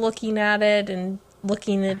still looking at it and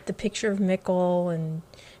looking at the picture of Mikkel, and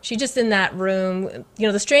she's just in that room.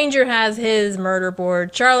 The stranger has his murder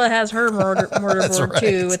board. Charlotte has her murder board, right,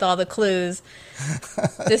 too, with all the clues.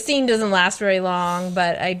 The scene doesn't last very long,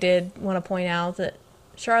 but I did want to point out that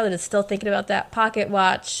Charlotte is still thinking about that pocket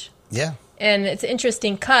watch. Yeah. And it's an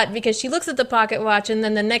interesting cut because she looks at the pocket watch, and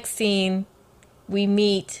then the next scene, we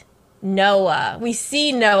meet Noah. We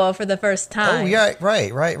see Noah for the first time. Oh, yeah,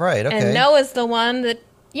 right. Okay. And Noah's the one that,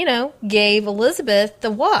 gave Elizabeth the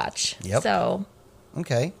watch. Yep. So...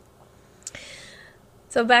 Okay.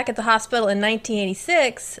 So back at the hospital in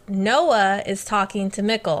 1986, Noah is talking to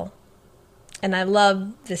Mikkel. And I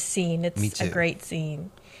love this scene. It's a great scene.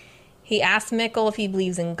 He asks Mikkel if he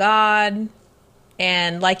believes in God.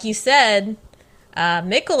 And like you said,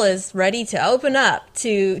 Mikkel is ready to open up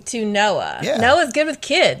to Noah. Yeah. Noah's good with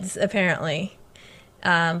kids, apparently.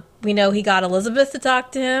 We know he got Elizabeth to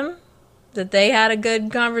talk to him, that they had a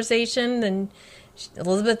good conversation, and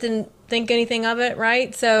Elizabeth didn't think anything of it,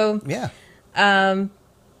 right? So, yeah.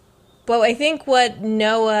 But I think when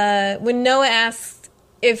Noah asks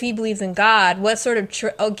if he believes in God, what sort of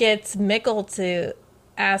gets Mikkel to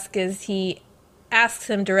ask is he asks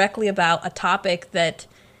him directly about a topic that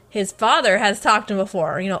his father has talked to him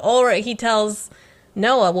before. Ulrich, he tells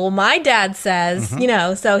Noah, well, my dad says,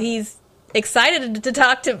 so he's excited to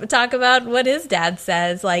talk about what his dad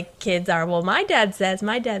says, like kids are. Well, my dad says.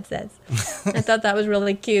 I thought that was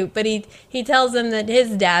really cute. But he tells him that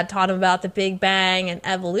his dad taught him about the Big Bang and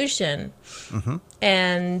evolution.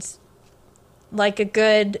 And like a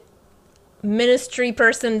good ministry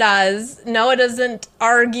person does, Noah doesn't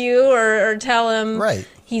argue or tell him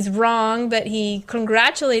he's wrong, but he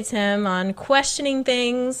congratulates him on questioning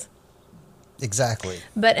things. Exactly.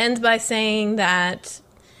 But ends by saying that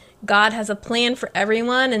God has a plan for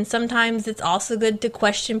everyone, and sometimes it's also good to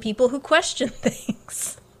question people who question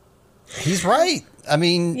things. He's right. I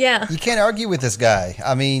mean, you can't argue with this guy.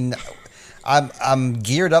 I mean, I'm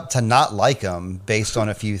geared up to not like him based on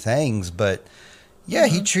a few things, but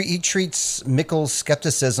he treats Mikkel's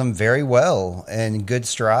skepticism very well and good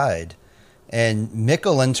stride. And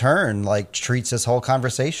Mikkel, in turn, like treats this whole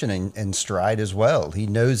conversation in stride as well. He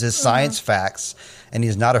knows his science facts, and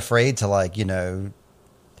he's not afraid to, like,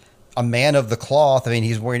 a man of the cloth. I mean,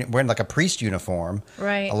 he's wearing like a priest uniform.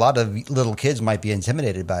 Right. A lot of little kids might be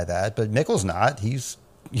intimidated by that, but Mikkel's not. He's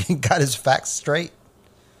got his facts straight.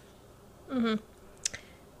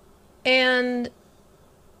 And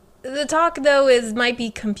the talk, though, might be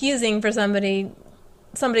confusing for somebody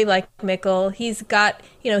like Mikkel. He's got,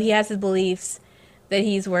 he has his beliefs that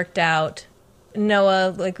he's worked out.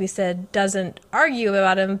 Noah, like we said, doesn't argue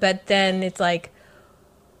about him, but then it's like,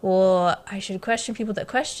 well, I should question people that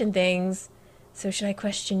question things, so should I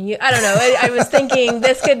question you? I don't know. I was thinking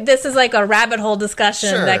this is like a rabbit hole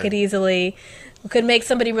discussion that could make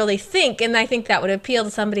somebody really think, and I think that would appeal to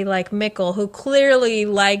somebody like Mikkel, who clearly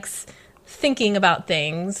likes thinking about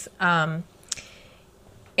things. But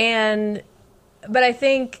I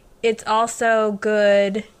think it's also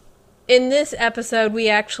good. In this episode, we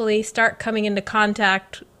actually start coming into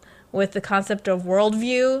contact with the concept of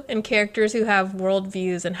worldview and characters who have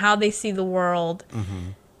worldviews and how they see the world.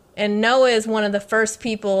 And Noah is one of the first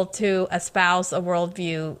people to espouse a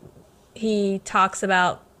worldview. He talks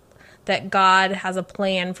about that God has a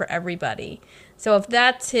plan for everybody. So if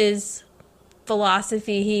that's his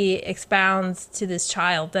philosophy he expounds to this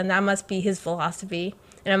child, then that must be his philosophy,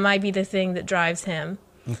 and it might be the thing that drives him.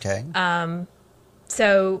 Okay.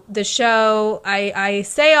 So the show, I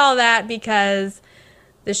say all that because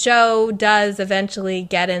the show does eventually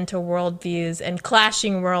get into worldviews and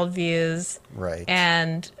clashing worldviews. Right.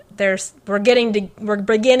 And we're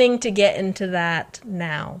beginning to get into that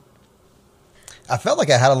now. I felt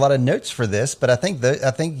like I had a lot of notes for this, but I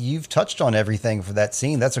think you've touched on everything for that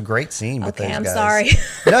scene. That's a great scene with those guys. I'm sorry.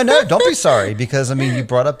 No, don't be sorry, because I mean you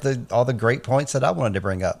brought up all the great points that I wanted to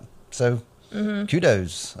bring up. So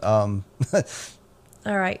kudos.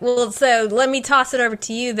 All right. Well, so let me toss it over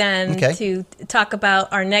to you then to talk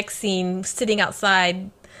about our next scene, sitting outside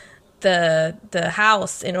the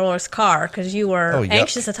house in Ulrich's car, because you were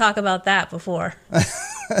anxious to talk about that before. I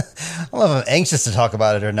don't know if I'm anxious to talk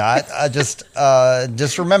about it or not. I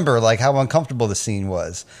just remember like how uncomfortable the scene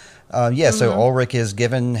was. So Ulrich is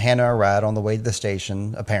giving Hannah a ride on the way to the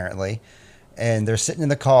station, apparently, and they're sitting in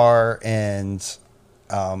the car, and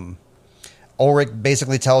Ulrich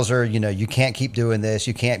basically tells her, you can't keep doing this,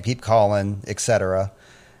 you can't keep calling, etc.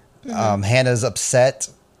 Hannah's upset,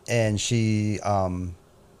 and she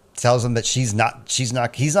tells him that he's not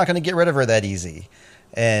going to get rid of her that easy,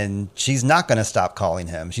 and she's not going to stop calling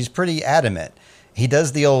him. She's pretty adamant. He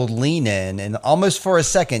does the old lean in, and almost for a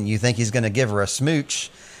second you think he's going to give her a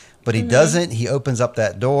smooch, but he doesn't. He opens up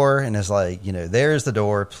that door and is like, there's the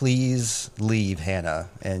door, please leave, Hannah.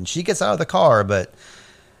 And she gets out of the car, but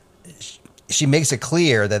she makes it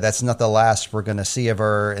clear that that's not the last we're going to see of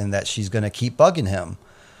her, and that she's going to keep bugging him.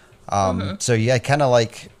 So yeah, kind of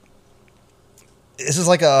like, this is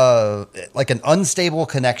like an unstable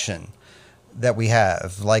connection that we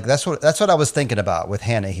have. Like that's what I was thinking about with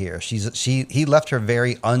Hannah here. He left her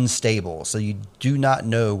very unstable, so you do not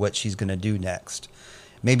know what she's going to do next.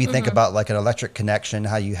 Maybe think about like an electric connection,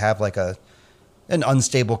 how you have like an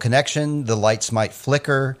unstable connection. The lights might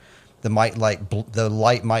flicker. The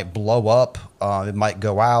light might blow up. It might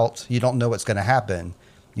go out. You don't know what's going to happen.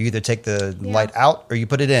 You either take the light out or you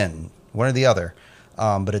put it in, one or the other.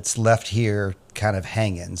 But it's left here kind of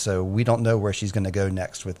hanging. So we don't know where she's going to go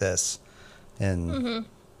next with this. And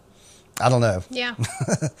I don't know. Yeah.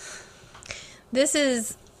 This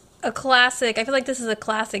is a classic. I feel like this is a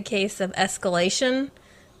classic case of escalation,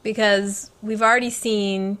 because we've already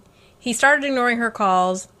seen he started ignoring her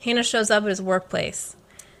calls. Hannah shows up at his workplace.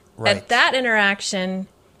 Right. At that interaction,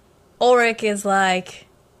 Ulrich is like,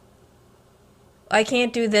 I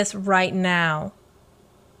can't do this right now.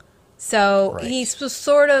 So I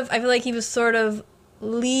feel like he was sort of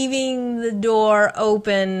leaving the door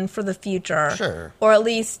open for the future. Sure. Or at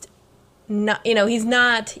least, not, he's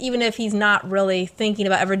not, even if he's not really thinking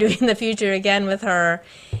about ever doing the future again with her,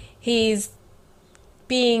 he's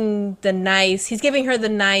giving her the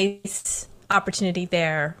nice opportunity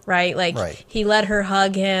there, right? Like, right. He let her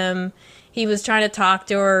hug him. He was trying to talk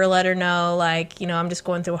to her, let her know, like, I'm just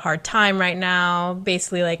going through a hard time right now.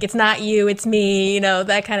 Basically, like, it's not you, it's me,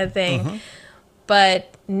 that kind of thing. Mm-hmm.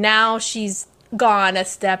 But now she's gone a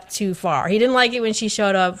step too far. He didn't like it when she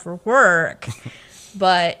showed up for work,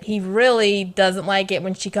 but he really doesn't like it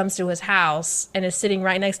when she comes to his house and is sitting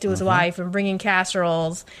right next to his wife and bringing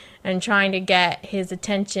casseroles and trying to get his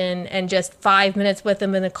attention, and just 5 minutes with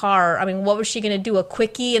him in the car. I mean, what was she going to do? A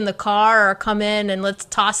quickie in the car, or come in and let's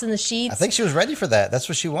toss in the sheets? I think she was ready for that. That's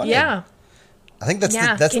what she wanted. Yeah. I think that's Can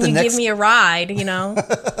the next... Can you give me a ride,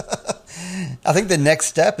 I think the next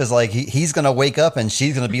step is like he's going to wake up and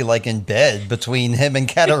she's going to be like in bed between him and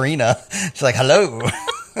Katerina. She's like, hello.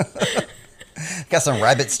 Got some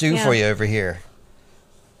rabbit stew for you over here.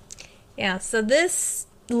 Yeah, so this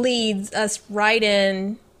leads us right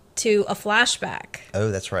in to a flashback.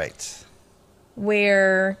 Oh, that's right.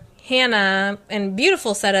 Where Hannah, and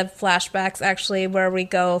beautiful set of flashbacks actually, where we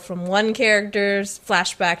go from one character's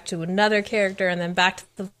flashback to another character and then back to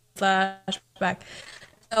the flashback.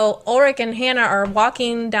 So Ulrich and Hannah are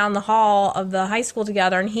walking down the hall of the high school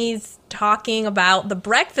together, and he's talking about the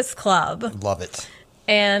Breakfast Club. Love it.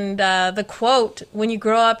 And the quote, "When you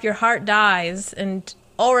grow up, your heart dies." And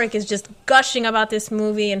Ulrich is just gushing about this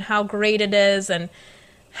movie and how great it is, and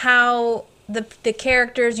how the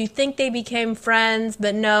characters, you think they became friends,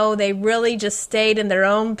 but no, they really just stayed in their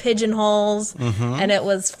own pigeonholes, and it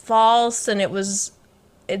was false, and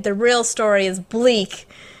the real story is bleak.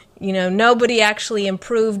 Nobody actually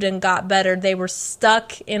improved and got better. They were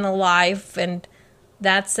stuck in a life, and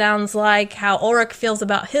that sounds like how Ulrich feels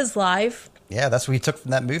about his life. Yeah, that's what he took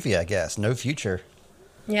from that movie, I guess. No future.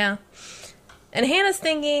 Yeah. And Hannah's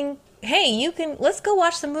thinking, hey, let's go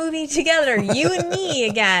watch the movie together, you and me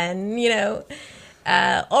again,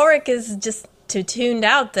 Ulrich is just too tuned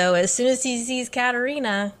out, though. As soon as he sees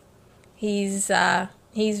Katerina, he's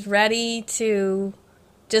ready to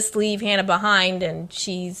just leave Hannah behind, and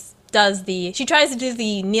she tries to do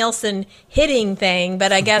the Nielsen hitting thing,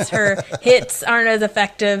 but I guess her hits aren't as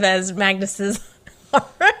effective as Magnus's are.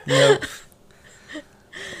 Nope.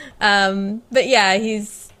 But yeah,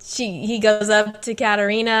 he goes up to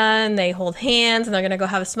Katerina, and they hold hands, and they're going to go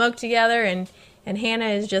have a smoke together, and Hannah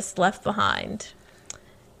is just left behind.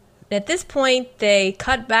 At this point, they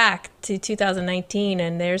cut back to 2019,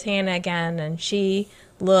 and there's Hannah again, and she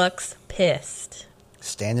looks pissed.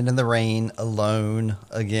 Standing in the rain, alone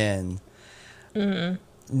again.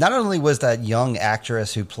 Mm-hmm. Not only was that young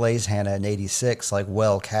actress who plays Hannah in 86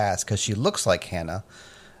 well cast because she looks like Hannah,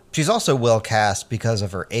 she's also well cast because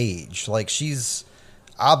of her age. Like, she's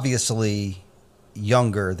obviously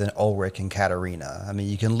younger than Ulrich and Katerina. I mean,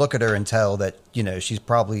 you can look at her and tell that, she's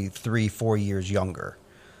probably 3-4 years younger.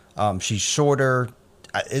 She's shorter.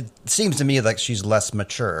 It seems to me like she's less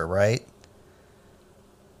mature, right?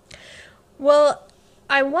 Well,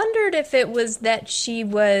 I wondered if it was that she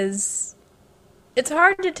was... It's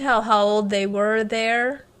hard to tell how old they were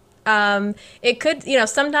there. It could,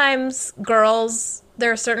 sometimes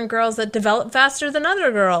there are certain girls that develop faster than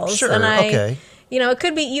other girls. Sure, and okay. It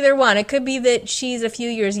could be either one. It could be that she's a few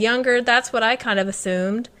years younger. That's what I kind of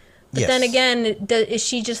assumed. But then again, is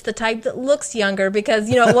she just the type that looks younger? Because,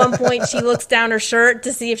 at one point she looks down her shirt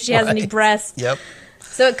to see if she has any breasts. Yep.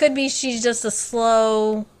 So it could be she's just a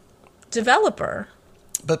slow developer.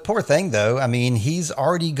 But poor thing, though. I mean, he's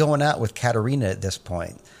already going out with Katerina at this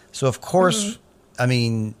point. So, of course, I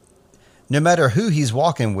mean, no matter who he's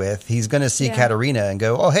walking with, he's going to see Katerina and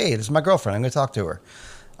go, oh, hey, this is my girlfriend. I'm going to talk to her.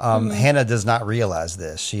 Hannah does not realize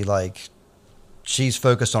this. She's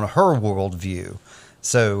focused on her worldview.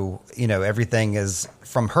 So, everything is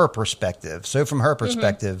from her perspective. So from her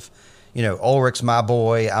perspective, Ulrich's my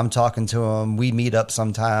boy. I'm talking to him. We meet up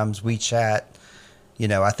sometimes. We chat.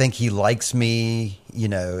 I think he likes me,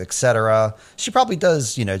 et cetera. She probably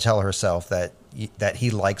does, tell herself that he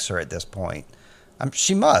likes her at this point.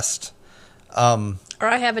 She must. Or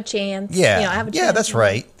I have a chance. Yeah. I have a chance. Yeah, that's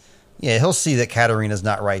right. Yeah, he'll see that Katerina's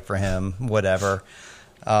not right for him, whatever.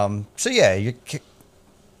 So, yeah,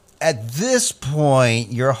 at this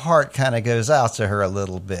point, your heart kind of goes out to her a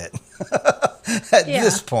little bit. At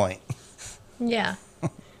this point. Yeah.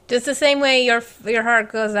 Just the same way your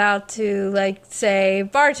heart goes out to, say,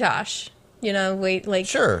 Bartosz.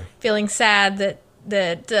 Sure. Feeling sad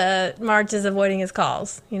that Marge is avoiding his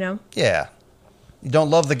calls, Yeah. You don't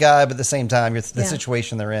love the guy, but at the same time, it's the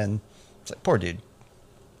situation they're in. It's like, poor dude.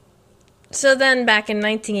 So then back in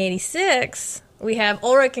 1986, we have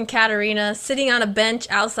Ulrich and Katerina sitting on a bench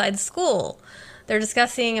outside school. They're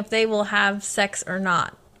discussing if they will have sex or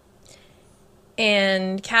not.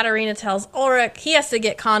 And Katerina tells Ulrich he has to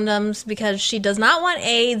get condoms because she does not want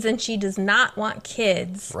AIDS and she does not want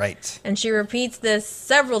kids. Right. And she repeats this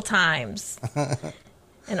several times.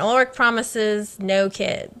 And Ulrich promises no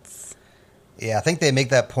kids. Yeah, I think they make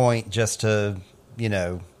that point just to,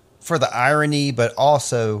 for the irony, but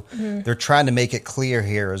also they're trying to make it clear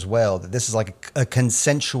here as well that this is like a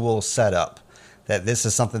consensual setup, that this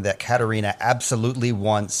is something that Katerina absolutely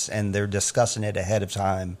wants and they're discussing it ahead of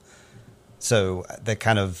time. So that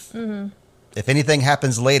kind of, if anything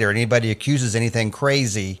happens later, anybody accuses anything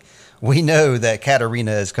crazy, we know that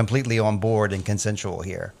Katerina is completely on board and consensual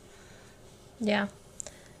here. Yeah.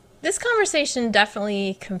 This conversation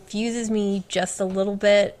definitely confuses me just a little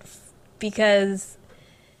bit because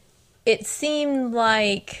it seems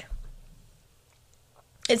like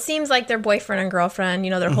they're boyfriend and girlfriend.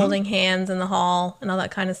 They're holding hands in the hall and all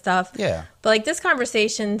that kind of stuff. Yeah. But like this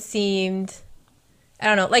conversation seemed, I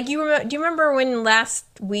don't know. Like do you remember when last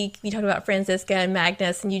week we talked about Franziska and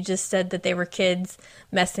Magnus and you just said that they were kids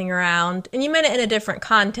messing around and you meant it in a different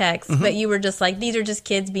context, but you were just like, these are just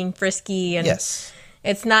kids being frisky and yes.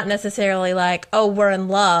 It's not necessarily like, oh, we're in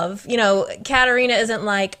love. Katerina isn't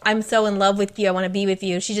like, I'm so in love with you, I want to be with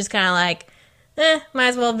you. She's just kind of like, might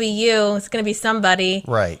as well be you. It's going to be somebody.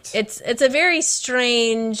 Right. It's a very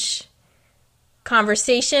strange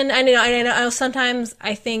conversation. I know sometimes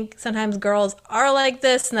I think sometimes girls are like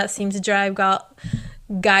this, and that seems to drive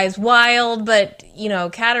guys wild. But,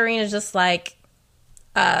 Katerina's just like,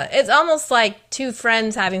 it's almost like two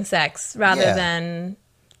friends having sex rather than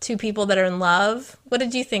two people that are in love. What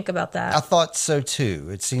did you think about that? I thought so too.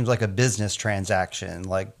 It seems like a business transaction.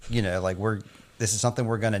 Like, this is something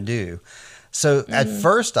we're going to do. So at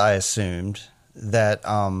first I assumed that,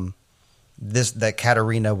 that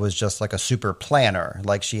Katerina was just like a super planner.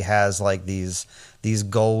 Like she has like these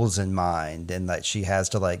goals in mind and that she has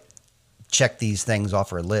to like check these things off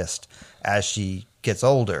her list as she gets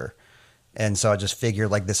older. And so I just figured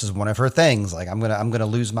like this is one of her things. Like I'm gonna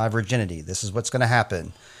lose my virginity. This is what's gonna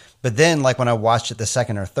happen. But then like when I watched it the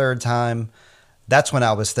second or third time, that's when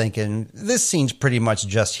I was thinking this scene's pretty much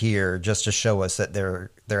just here just to show us that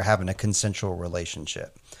they're having a consensual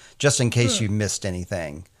relationship. Just in case you missed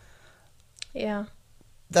anything. Yeah.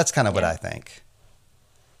 That's kind of what I think.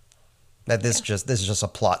 That this is just a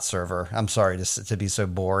plot server. I'm sorry to be so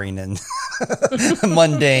boring and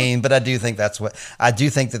mundane, but I do think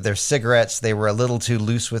that their cigarettes, they were a little too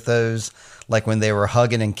loose with those. Like when they were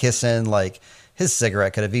hugging and kissing, like his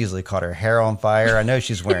cigarette could have easily caught her hair on fire. I know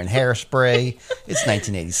she's wearing hairspray. It's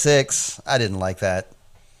 1986. I didn't like that.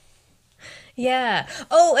 Yeah.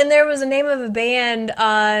 Oh, and there was a name of a band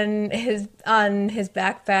on his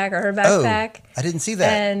backpack or her backpack. Oh, I didn't see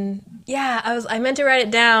that. And yeah, I meant to write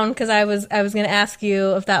it down because I was going to ask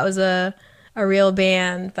you if that was a real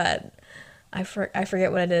band, but I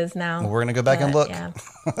forget what it is now. Well, we're going to go back and look.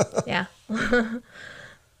 Yeah.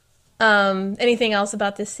 Anything else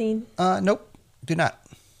about this scene? Nope. Do not.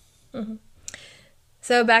 Mm-hmm.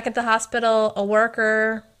 So back at the hospital, a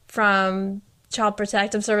worker from Child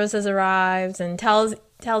Protective Services arrives and tells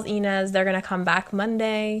Inez they're going to come back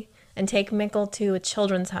Monday and take Mikkel to a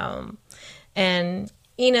children's home. And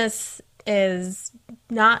Inez is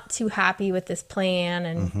not too happy with this plan,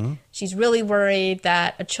 and she's really worried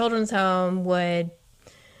that a children's home would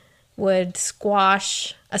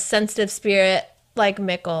squash a sensitive spirit like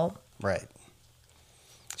Mikkel. Right.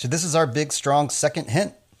 So this is our big, strong second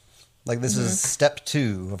hint. Like this is step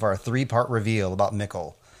 2 of our 3-part reveal about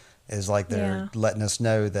Mikkel. Is like they're letting us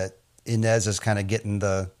know that Inez is kind of getting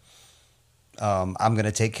the I'm going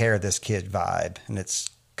to take care of this kid vibe. And it's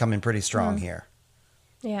coming pretty strong here.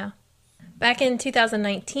 Yeah. Back in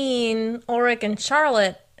 2019, Ulrich and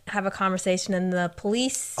Charlotte have a conversation in the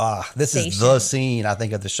police this station. Is the scene, I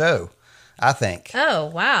think, of the show. I think. Oh,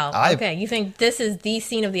 wow. Okay. You think this is the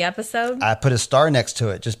scene of the episode? I put a star next to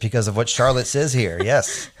it just because of what Charlotte says here.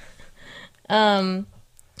 Yes. Okay.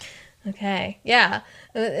 Yeah.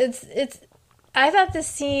 It's I thought this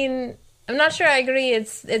scene, I'm not sure I agree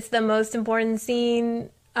it's the most important scene,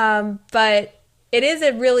 but it is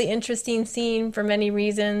a really interesting scene for many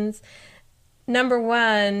reasons. Number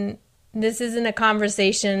one, this isn't a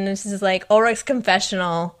conversation. This is like Ulrich's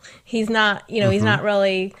confessional. He's not, he's not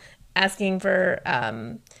really asking for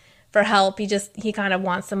help. He kind of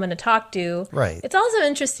wants someone to talk to. Right. It's also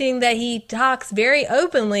interesting that he talks very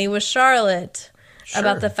openly with Charlotte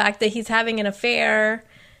about the fact that he's having an affair.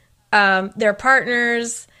 They're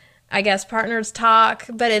partners. I guess, partners talk,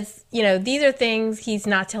 but it's, these are things he's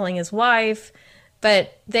not telling his wife,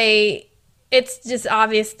 but it's just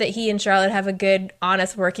obvious that he and Charlotte have a good,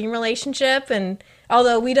 honest working relationship. And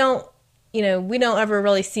although we don't ever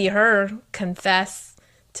really see her confess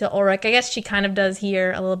to Ulrich. I guess she kind of does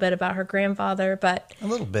hear a little bit about her grandfather, but... A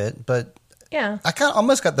little bit, but... Yeah. I kind of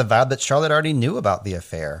almost got the vibe that Charlotte already knew about the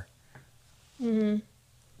affair. Mm-hmm.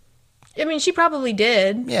 I mean, she probably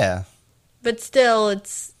did. Yeah. But still,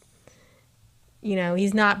 it's...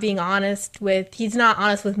 he's not honest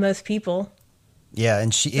with most people. Yeah,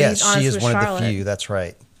 and she is one Charlotte. of the few. That's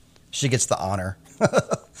right. She gets the honor.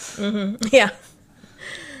 Mm-hmm. Yeah.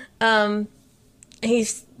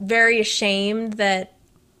 He's very ashamed that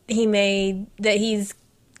he's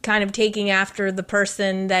kind of taking after the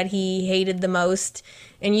person that he hated the most.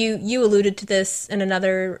 And you alluded to this in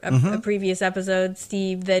a previous episode,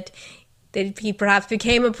 Steve, that he perhaps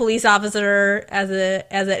became a police officer as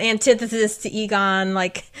an antithesis to Egon,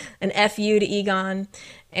 like an FU to Egon.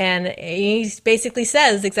 And he basically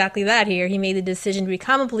says exactly that here. He made the decision to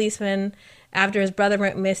become a policeman after his brother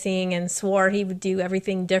went missing and swore he would do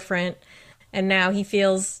everything different. And now he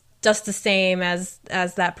feels just the same as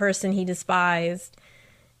that person he despised.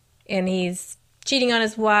 And he's cheating on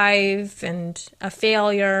his wife and a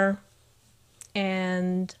failure.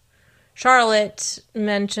 And Charlotte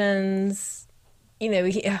mentions,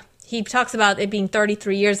 he talks about it being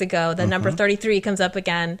 33 years ago. The number 33 comes up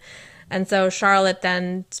again. And so Charlotte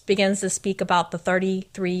then begins to speak about the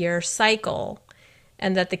 33-year cycle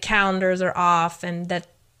and that the calendars are off and that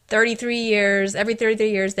every 33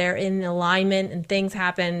 years, they're in alignment and things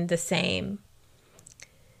happen the same.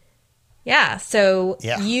 Yeah, so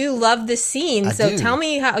you love this scene. So tell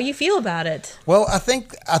me how you feel about it. Well, I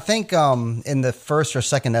think in the first or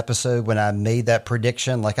second episode when I made that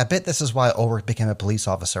prediction, I bet this is why Ulrich became a police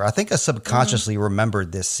officer. I think I subconsciously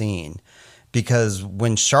remembered this scene. Because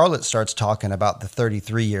when Charlotte starts talking about the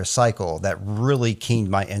 33-year cycle, that really keened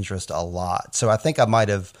my interest a lot. So I think I might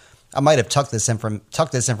have tucked this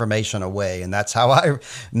information away, and that's how I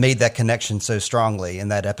made that connection so strongly in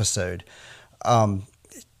that episode.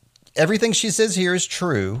 Everything she says here is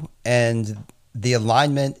true, and the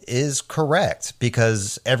alignment is correct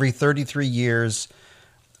because every 33 years,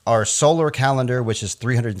 our solar calendar, which is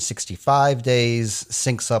 365 days,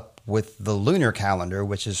 syncs up with the lunar calendar,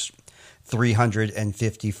 which is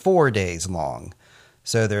 354 days long.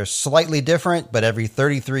 So they're slightly different, but every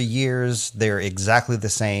 33 years, they're exactly the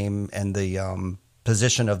same. And the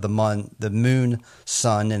position of the moon,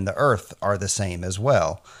 sun, and the earth are the same as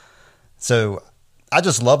well. So I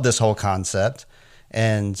just love this whole concept.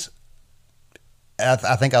 And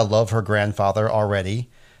I think I love her grandfather already.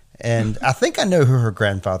 And I think I know who her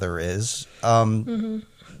grandfather is. Does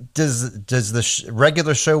the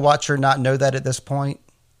regular show watcher not know that at this point?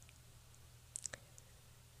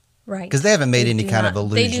 Right. Because they haven't made any kind of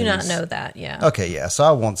allusions. They do not know that, yeah. Okay, yeah, so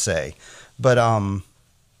I won't say. But,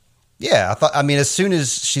 yeah, as soon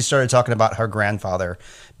as she started talking about her grandfather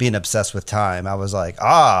being obsessed with time, I was like,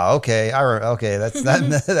 okay,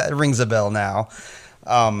 that rings a bell now.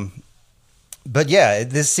 But, yeah,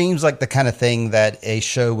 this seems like the kind of thing that a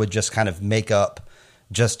show would just kind of make up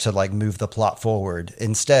just to, move the plot forward.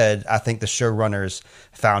 Instead, I think the showrunners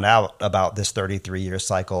found out about this 33-year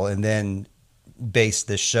cycle and then based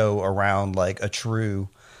this show around a true,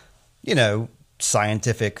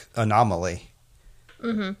 scientific anomaly.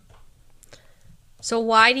 Mm-hmm. So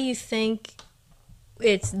why do you think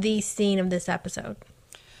it's the scene of this episode?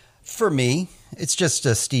 For me, it's just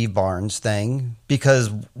a Steve Barnes thing because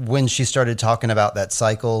when she started talking about that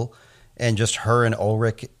cycle and just her and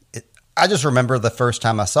Ulrich, I just remember the first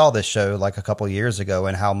time I saw this show a couple years ago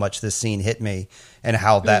and how much this scene hit me and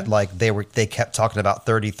how that they kept talking about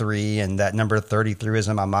 33 and that number 33 is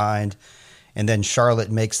in my mind. And then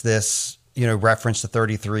Charlotte makes this, reference to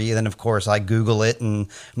 33. And then of course I Google it and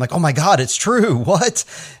I'm like, oh my God, it's true. What?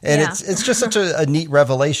 And it's just such a neat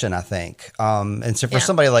revelation, I think. And so for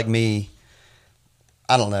somebody like me,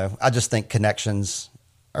 I don't know. I just think connections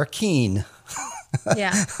are keen.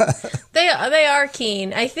 Yeah, they are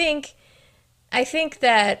keen. I think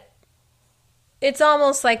that it's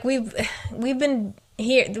almost like we've been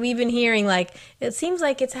hearing it seems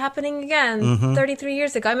like it's happening again. 33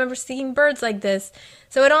 years ago, I remember seeing birds like this.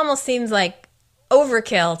 So it almost seems like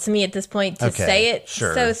overkill to me at this point to say it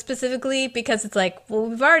so specifically because it's well,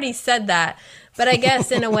 we've already said that. But I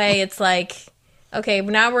guess in a way, it's okay,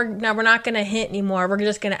 now we're not going to hint anymore. We're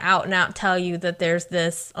just going to out and out tell you that there's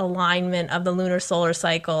this alignment of the lunar solar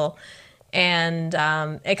cycle, and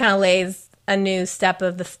it kind of lays a new step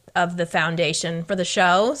of the foundation for the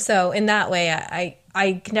show. So in that way, I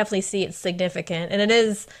can definitely see it's significant, and it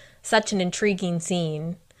is such an intriguing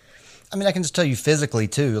scene. I mean, I can just tell you physically,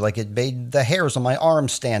 too. Like, it made the hairs on my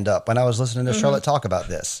arms stand up when I was listening to Charlotte talk about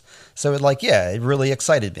this. So, it really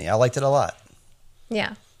excited me. I liked it a lot.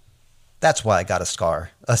 Yeah. That's why I got a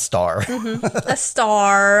star. A star. A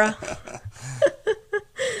star.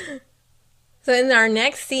 So, in our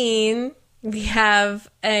next scene, we have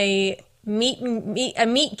a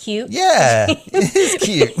meet cute. Yeah, it is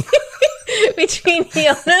cute. Between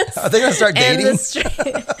Jonas Are they going to start dating?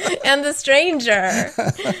 And the stranger.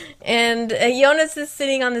 And Jonas is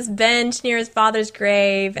sitting on this bench near his father's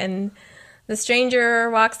grave, and the stranger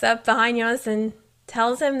walks up behind Jonas and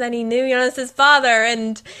tells him that he knew Jonas's father,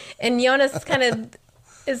 and Jonas kind of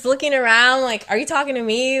is looking around like, are you talking to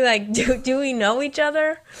me? Like, do we know each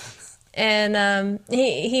other? And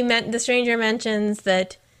the stranger mentions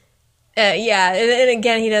that, and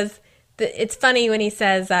again he does. It's funny when he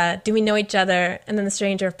says, do we know each other? And then the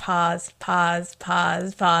stranger pause.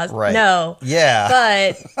 Right. No. Yeah.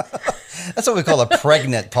 But that's what we call a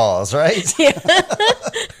pregnant pause, right? Yeah.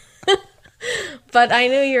 But I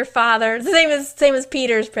knew your father. Same as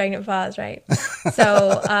Peter's pregnant pause, right?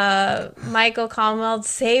 So Michael Commonwealth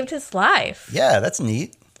saved his life. Yeah, that's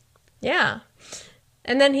neat. Yeah.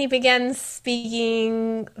 And then he begins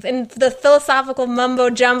speaking in the philosophical mumbo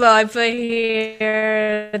jumbo I put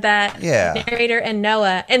here that narrator and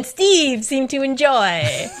Noah and Steve seem to enjoy.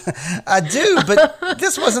 I do, but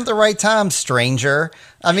this wasn't the right time, stranger.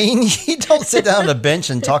 I mean, you don't sit down on a bench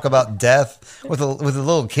and talk about death with a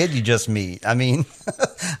little kid you just meet. I mean,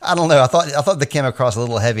 I don't know. I thought they came across a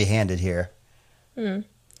little heavy-handed here.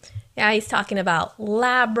 Yeah, he's talking about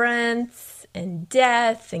labyrinths and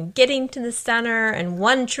death and getting to the center and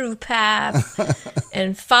one true path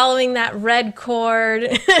and following that red cord.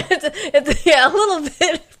 it's a little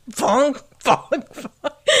bit bonk.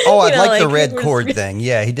 Oh, I like the red cord thing.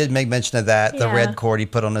 Yeah, he did make mention of that. The red cord he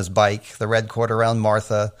put on his bike, the red cord around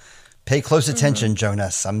Martha. Pay close attention,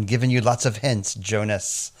 Jonas. I'm giving you lots of hints,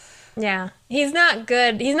 Jonas. Yeah, he's not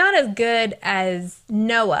good. He's not as good as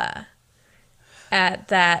Noah at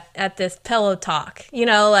this pillow talk,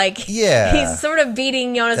 he's sort of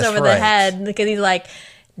beating Jonas over the head because he's like,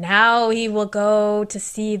 now he will go to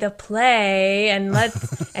see the play and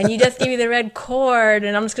you just give me the red cord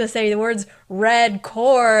and I'm just going to say the words red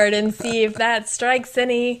cord and see if that strikes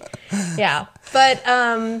any. Yeah. But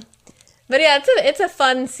yeah, it's a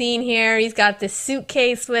fun scene here. He's got this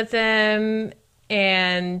suitcase with him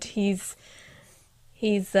and he's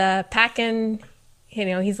packing.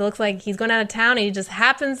 He looks like he's going out of town and he just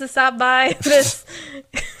happens to stop by this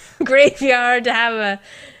graveyard to have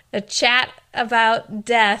a chat about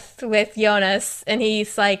death with Jonas. And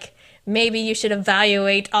he's like, maybe you should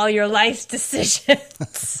evaluate all your life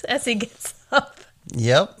decisions as he gets up.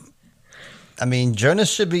 Yep. I mean, Jonas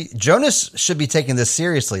should be taking this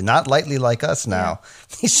seriously, not lightly like us now.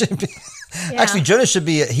 Yeah. He should be. Yeah. Actually, Jonas should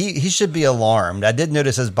be, he should be alarmed. I did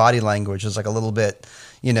notice his body language was like a little bit,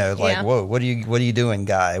 whoa, what are you doing,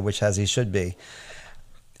 guy? Which as he should be.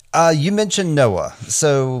 You mentioned Noah.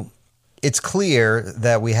 So it's clear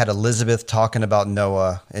that we had Elizabeth talking about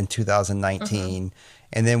Noah in 2019.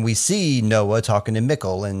 And then we see Noah talking to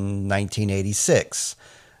Mikkel in 1986.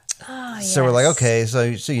 Oh, yes. So we're like, okay,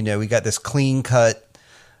 so we got this clean cut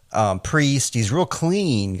priest. He's real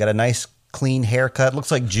clean. Got a nice clean haircut.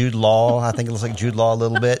 Looks like Jude Law. I think it looks like Jude Law a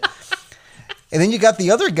little bit. And then you got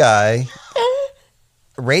the other guy,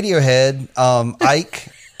 Radiohead, Ike,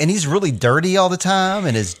 and he's really dirty all the time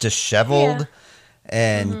and is disheveled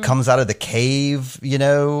and comes out of the cave,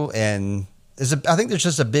 and I think there's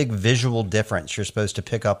just a big visual difference you're supposed to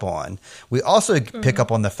pick up on. We also pick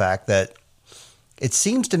up on the fact that it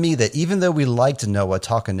seems to me that even though we liked Noah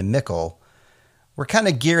talking to Mikkel, we're kind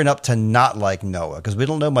of gearing up to not like Noah because we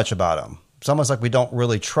don't know much about him. It's almost like we don't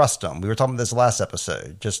really trust him. We were talking about this last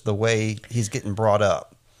episode, just the way he's getting brought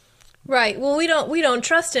up. Right. Well, we don't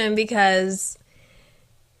trust him because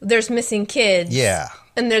there's missing kids. Yeah.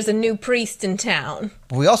 And there's a new priest in town.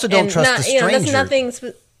 But we also don't trust the stranger. That's nothing.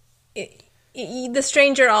 The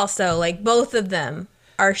stranger also, like both of them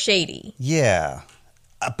are shady. Yeah.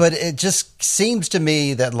 But it just seems to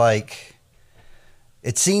me that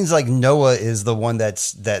it seems like Noah is the one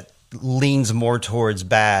that leans more towards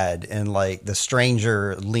bad, and the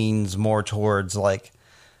stranger leans more towards I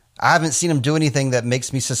haven't seen him do anything that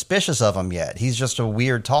makes me suspicious of him yet. He's just a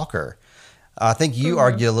weird talker. I think you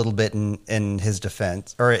argue a little bit in his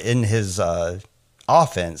defense or in his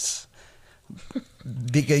offense.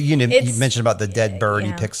 Because you mentioned about the dead bird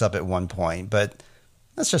he picks up at one point, but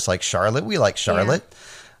that's just like Charlotte. We like Charlotte.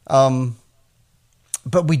 Yeah.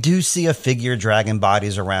 But we do see a figure dragging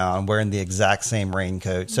bodies around wearing the exact same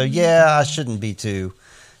raincoat. So I shouldn't be too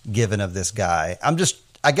given of this guy.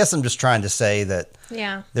 I guess I'm just trying to say that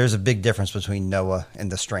there's a big difference between Noah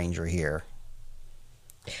and the stranger here.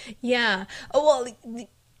 Yeah. Oh, well,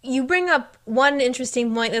 you bring up one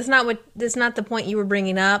interesting point. That's not the point you were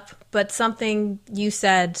bringing up, but something you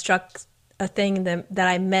said struck a thing that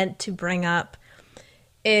I meant to bring up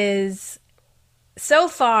is, so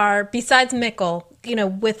far, besides Mikkel,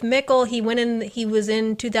 with Mikkel, he was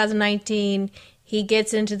in 2019, he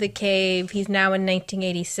gets into the cave, he's now in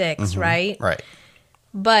 1986, right? Right.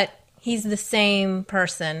 But he's the same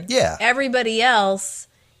person. Yeah. Everybody else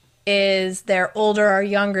is their older or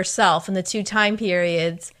younger self in the two time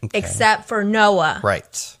periods, except for Noah.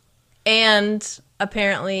 Right. And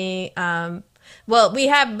apparently, but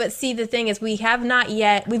see, the thing is, we've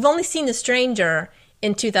only seen the stranger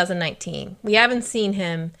in 2019. We haven't seen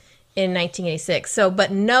him in 1986. So,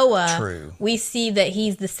 but Noah, we see that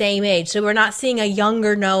he's the same age. So we're not seeing a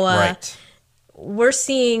younger Noah. Right. We're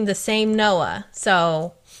seeing the same Noah.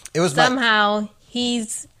 So somehow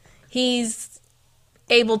he's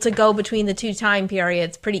able to go between the two time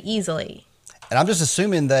periods pretty easily. And I'm just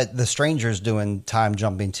assuming that the stranger's doing time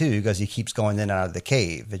jumping too, because he keeps going in and out of the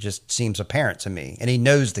cave. It just seems apparent to me. And he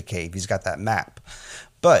knows the cave. He's got that map.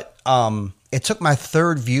 But it took my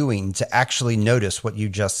third viewing to actually notice what you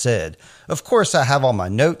just said. Of course, I have all my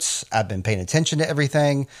notes. I've been paying attention to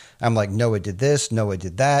everything. I'm like, Noah did this, Noah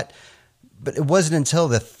did that. But it wasn't until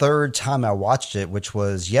the third time I watched it, which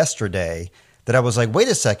was yesterday, that I was like, wait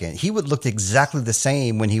a second. He would look exactly the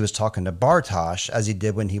same when he was talking to Bartosz as he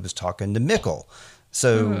did when he was talking to Mikkel.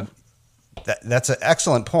 So that's an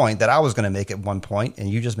excellent point that I was going to make at one point, and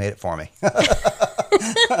you just made it for me.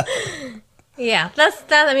 Yeah, that's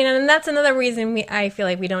that. I mean, and that's another reason I feel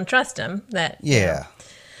like we don't trust him.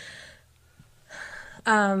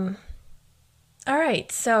 All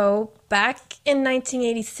right. So back in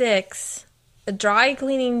 1986, a dry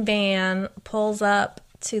cleaning van pulls up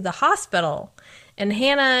to the hospital, and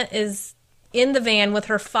Hannah is in the van with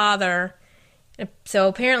her father. So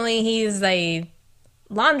apparently he's a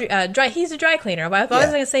he's a dry cleaner. I was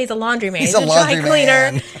going to say he's a laundryman. He's a dry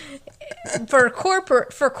cleaner for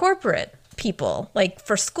corporate people, like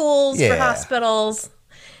for schools, for hospitals.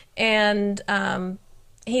 And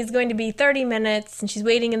he's going to be 30 minutes, and she's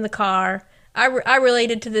waiting in the car. I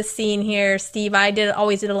related to this scene here, Steve. I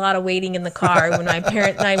always did a lot of waiting in the car when my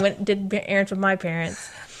parents and I did errands with my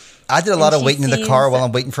parents. I did a lot of waiting in the car while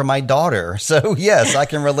I'm waiting for my daughter. So yes, I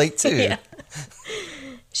can relate too. Yeah.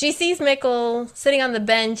 She sees Mikkel sitting on the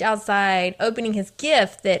bench outside, opening his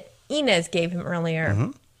gift that Inez gave him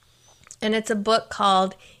earlier, and it's a book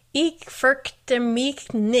called Ich fürchte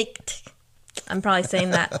mich nicht. I'm probably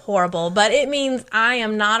saying that horrible, but it means I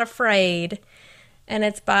am not afraid. And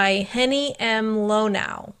it's by Henny M.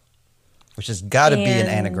 Lonau. Which has got to be an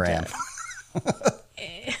anagram.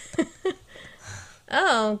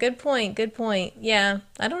 Oh, good point. Good point. Yeah,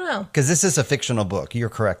 I don't know. Because this is a fictional book. You're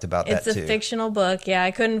correct about that, too. It's a fictional book. Yeah,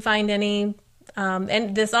 I couldn't find any,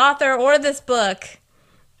 and this author or this book.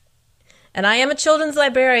 And I am a children's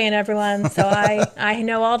librarian, everyone, so I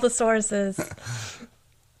know all the sources.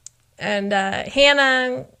 And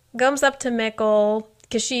Hannah comes up to Mikkel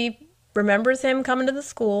because she remembers him coming to the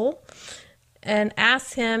school and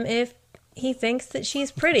asks him if he thinks that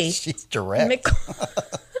she's pretty. She's direct.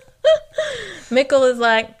 Mikkel is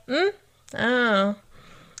like, I don't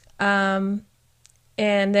know.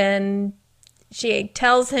 And then she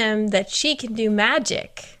tells him that she can do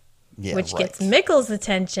magic, which gets Mikkel's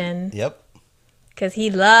attention. Yep. Because he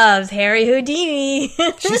loves Harry Houdini.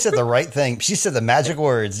 She said the right thing. She said the magic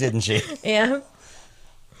words, didn't she? Yeah.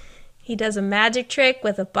 He does a magic trick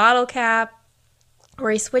with a bottle cap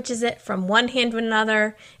where he switches it from one hand to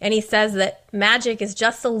another, and he says that magic is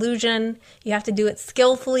just illusion. You have to do it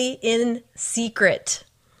skillfully in secret.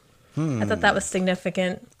 I thought that was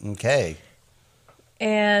significant. Okay.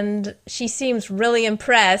 And she seems really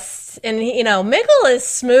impressed. And, Mikkel is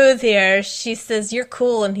smooth here. She says, "You're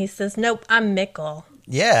cool." And he says, "Nope, I'm Mikkel."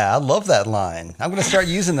 Yeah, I love that line. I'm going to start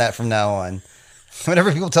using that from now on.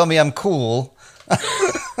 Whenever people tell me I'm cool,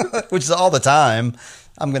 which is all the time,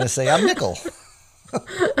 I'm going to say I'm Mikkel.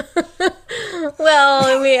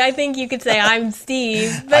 Well, I think you could say I'm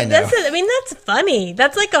Steve. But that's funny.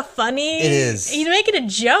 That's like a funny... It is. He's making a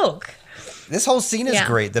joke. This whole scene is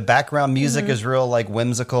great. The background music is real, like,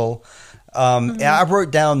 whimsical. And I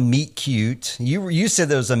wrote down meet cute. You said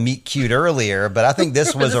there was a meet cute earlier, but I think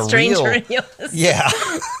this was a real... Yeah.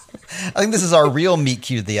 I think this is our real meet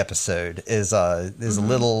cute of the episode, is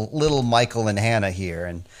little Michael and Hannah here.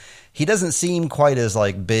 And he doesn't seem quite as,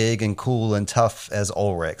 like, big and cool and tough as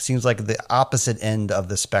Ulrich. Seems like the opposite end of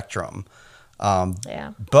the spectrum.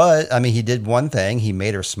 Yeah. But I mean, he did one thing. He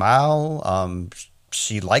made her smile.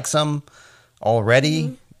 She likes him already.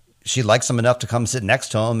 Mm-hmm. She likes him enough to come sit next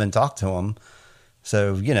to him and talk to him.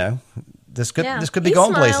 So, you know, this could be He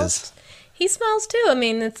going smiles. places. He smiles too. I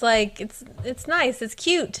mean, it's like it's nice. It's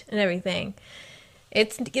cute and everything.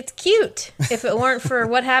 It's cute if it weren't for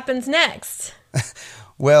what happens next.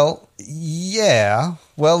 Well, yeah.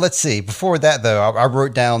 Well, let's see. Before that, though, I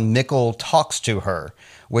wrote down Mikkel talks to her,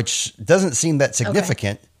 which doesn't seem that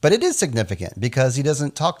significant, but it is significant because he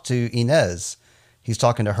doesn't talk to Inez. He's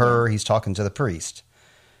talking to her. He's talking to the priest.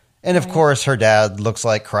 And, of course, her dad looks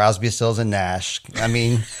like Crosby, Stills, and Nash. I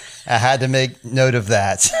mean, I had to make note of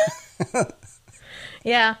that.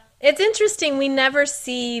 Yeah. It's interesting. We never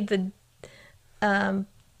see the... well,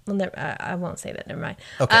 I won't say that. Never mind.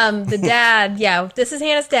 Okay. The dad. Yeah, this is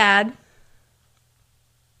Hannah's dad.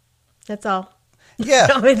 That's all. Yeah. I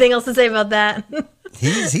don't have anything else to say about that.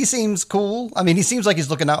 He seems cool. I mean, he seems like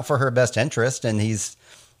he's looking out for her best interest, and he's...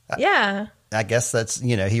 Yeah. I guess that's,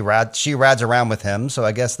 you know, she rides around with him. So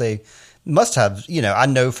I guess they must have, you know, I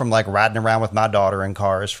know from like riding around with my daughter in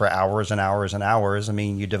cars for hours and hours and hours. I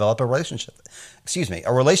mean, you develop a relationship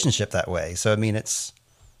that way. So, I mean, it's,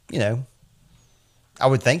 you know, I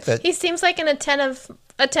would think that He seems like an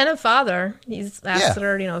attentive father. He's asked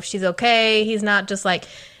her, you know, if she's okay. He's not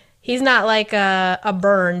like a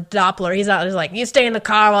Bern Doppler. He's not just like, you stay in the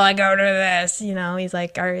car while I go to this. You know, he's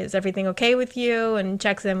like, is everything okay with you? And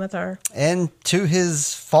checks in with her. And to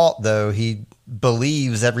his fault, though, he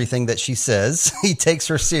believes everything that she says. He takes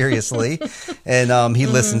her seriously and he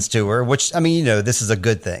listens to her, which, I mean, you know, this is a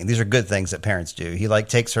good thing. These are good things that parents do. He like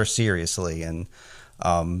takes her seriously and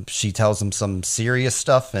she tells him some serious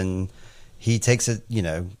stuff and he takes it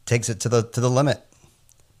to the limit.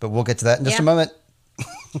 But we'll get to that in just a moment.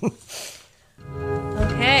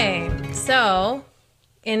 Okay, so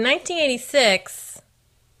in 1986,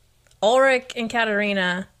 Ulrich and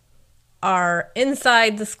Katerina are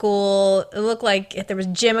inside the school. It looked like if there was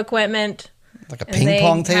gym equipment, like a ping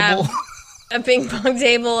pong table. A ping pong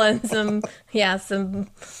table and some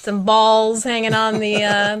balls hanging on the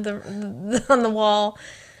on the wall,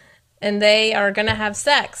 and they are gonna have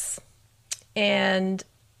sex, and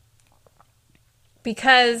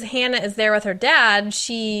because Hannah is there with her dad,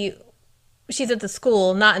 she's at the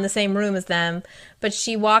school, not in the same room as them, but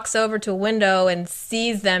she walks over to a window and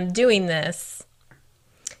sees them doing this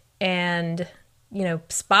and, you know,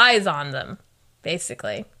 spies on them,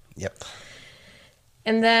 basically. Yep.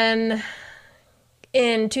 And then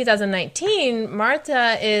in 2019,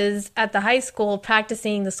 Marta is at the high school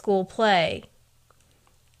practicing the school play.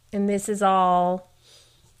 And this is all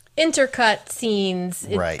intercut scenes.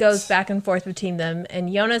 It goes back and forth between them.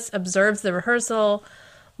 And Jonas observes the rehearsal.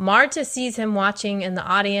 Marta sees him watching in the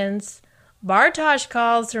audience. Bartosz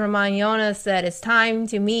calls to remind Jonas that it's time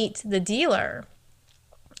to meet the dealer.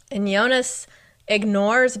 And Jonas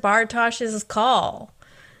ignores Bartosz's call.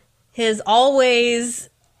 His always,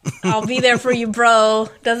 I'll be there for you, bro,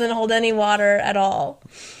 doesn't hold any water at all.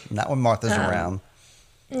 Not when Martha's around.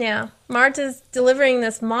 Yeah. Marta's delivering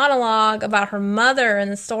this monologue about her mother and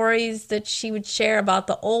the stories that she would share about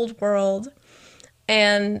the old world.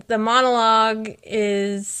 And the monologue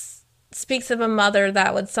speaks of a mother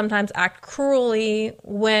that would sometimes act cruelly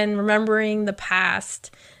when remembering the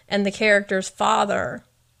past and the character's father.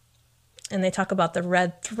 And they talk about the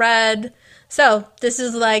red thread. So this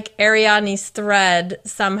is like Ariadne's thread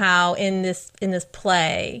somehow in this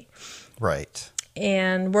play. Right.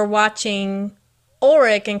 And we're watching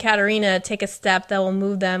Ulrich and Katerina take a step that will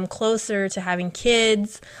move them closer to having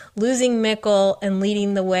kids, losing Mikkel, and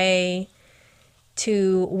leading the way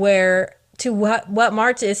to what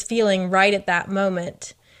Marta is feeling right at that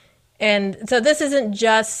moment. And so this isn't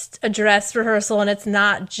just a dress rehearsal, and it's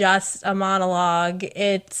not just a monologue.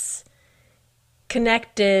 It's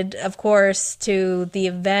connected, of course, to the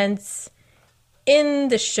events in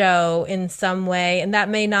the show in some way, and that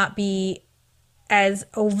may not be as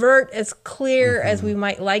overt, as clear as we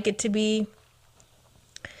might like it to be.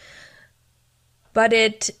 But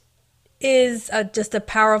it is just a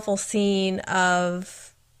powerful scene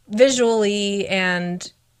of visually,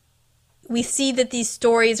 and we see that these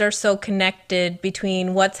stories are so connected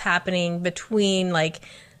between what's happening between, like,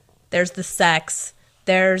 there's the sex,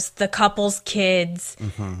 there's the couple's kids,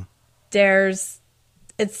 it's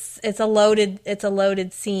a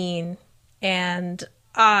loaded scene, and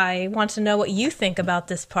I want to know what you think about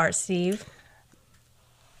this part, Steve.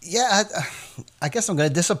 Yeah, I guess I'm going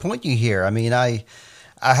to disappoint you here. I mean, I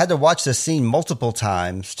had to watch this scene multiple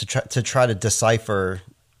times to try to decipher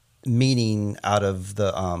meaning out of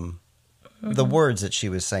the words that she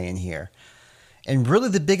was saying here. And really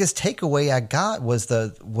the biggest takeaway I got was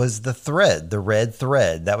the thread, the red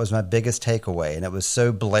thread. That was my biggest takeaway. And it was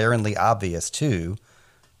so blaringly obvious too,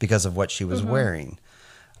 because of what she was wearing.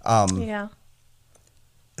 Yeah.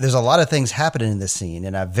 There's a lot of things happening in this scene,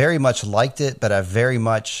 and I very much liked it, but I very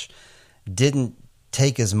much didn't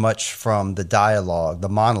take as much from the dialogue, the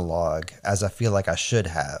monologue, as I feel like I should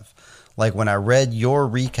have. Like when I read your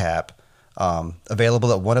recap,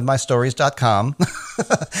 available at oneofmystories.com,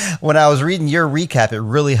 when I was reading your recap, it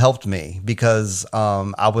really helped me because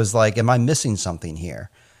I was like, am I missing something here?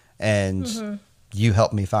 And you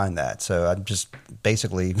helped me find that. So I'm just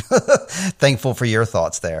basically thankful for your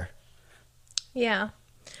thoughts there. Yeah.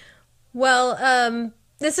 Well,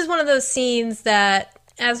 this is one of those scenes that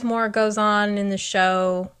as more goes on in the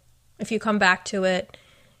show, if you come back to it,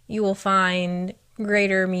 you will find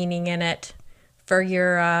greater meaning in it for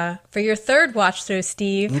your third watch through,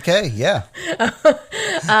 Steve. Okay, yeah.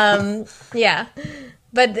 Yeah.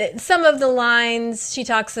 But some of the lines she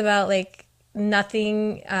talks about, like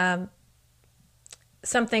nothing,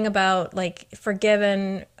 something about like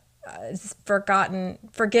forgiven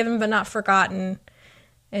but not forgotten.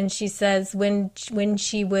 And she says when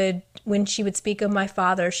she would speak of my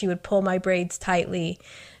father, she would pull my braids tightly.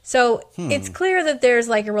 So it's clear that there's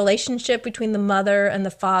like a relationship between the mother and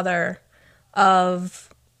the father of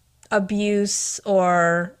abuse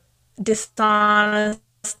or dishonesty.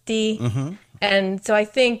 And so I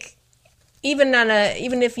think even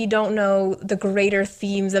if you don't know the greater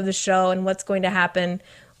themes of the show and what's going to happen,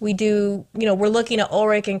 we're looking at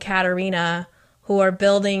Ulrich and Katerina, who are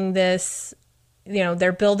building this,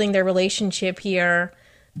 they're building their relationship here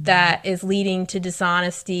that is leading to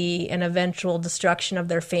dishonesty and eventual destruction of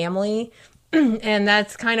their family. And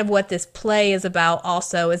that's kind of what this play is about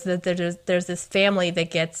also, is that there's this family that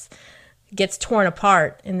gets torn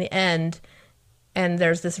apart in the end, and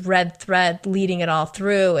there's this red thread leading it all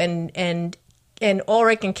through, and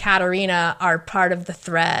Ulrich and Katerina are part of the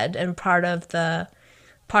thread and part of the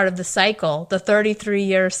cycle, the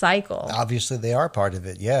 33-year cycle. Obviously they are part of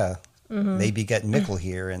it, yeah. Maybe get Mikkel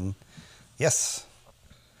here, and yes.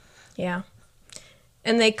 Yeah.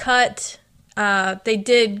 And they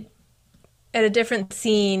did at a different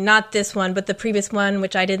scene, not this one, but the previous one,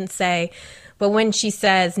 which I didn't say, but when she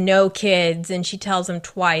says no kids, and she tells him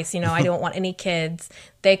twice, I don't want any kids,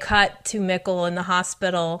 they cut to Mikkel in the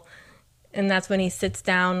hospital, and that's when he sits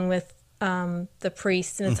down with the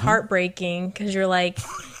priest, and it's heartbreaking because you're like,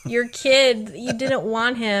 your kid, you didn't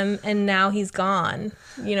want him, and now he's gone,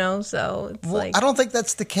 so it's like. I don't think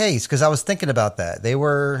that's the case, because I was thinking about that. They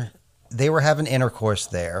were having intercourse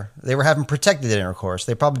there. They were having protected intercourse.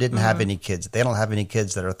 They probably didn't have any kids. They don't have any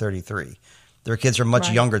kids that are 33. Their kids are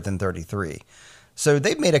much younger than 33. So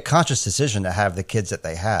they've made a conscious decision to have the kids that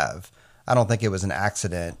they have. I don't think it was an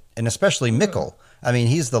accident, and especially Mikkel. I mean,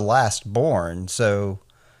 he's the last born, so.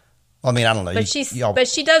 I mean, I don't know. But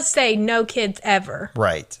she does say no kids ever.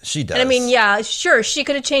 Right. She does. And I mean, yeah, sure, she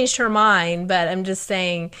could have changed her mind, but I'm just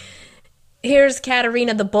saying, here's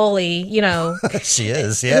Katerina the bully, She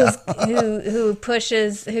is, yeah. who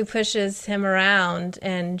pushes him around,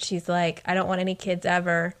 and she's like, I don't want any kids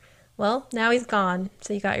ever. Well, now he's gone,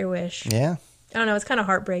 so you got your wish. Yeah. I don't know, it's kind of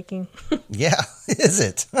heartbreaking. Yeah, is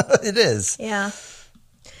it? It is. Yeah.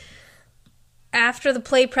 After the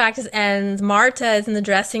play practice ends, Marta is in the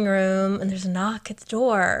dressing room, and there's a knock at the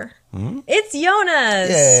door. It's Jonas!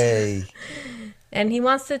 Yay! And he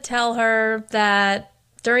wants to tell her that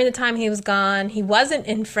during the time he was gone, he wasn't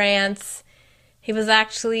in France. He was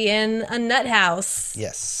actually in a nut house.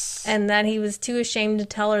 Yes. And that he was too ashamed to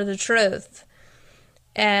tell her the truth.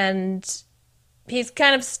 And he's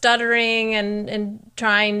kind of stuttering and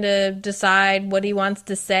trying to decide what he wants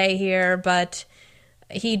to say here, but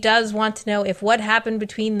he does want to know if what happened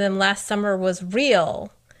between them last summer was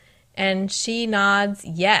real. And she nods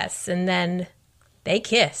yes, and then they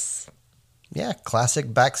kiss. Yeah,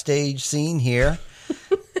 classic backstage scene here.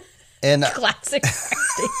 And classic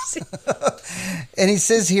backstage scene. And he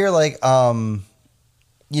says here, like,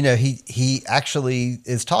 he actually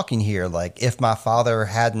is talking here, like, if my father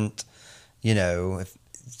hadn't,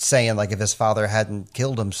 saying, like, if his father hadn't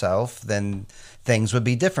killed himself, then things would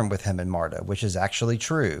be different with him and Marta, which is actually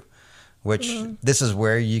true. Which this is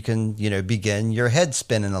where you can, begin your head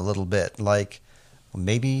spinning a little bit. Like,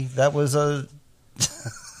 maybe that was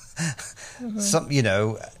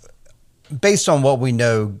based on what we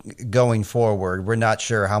know going forward, we're not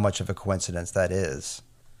sure how much of a coincidence that is.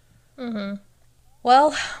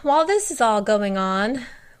 Well, while this is all going on,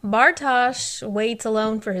 Bartosz waits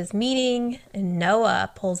alone for his meeting, and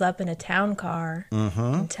Noah pulls up in a town car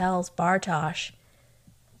and tells Bartosz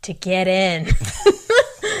to get in.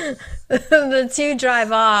 The two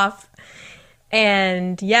drive off,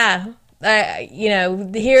 and here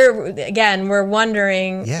again, we're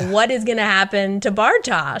wondering what is going to happen to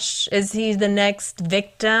Bartosz. Is he the next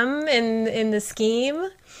victim in the scheme?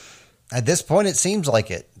 At this point, it seems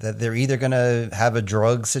like it, that they're either going to have a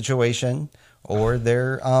drug situation or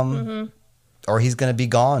they're or he's going to be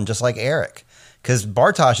gone, just like Eric. Because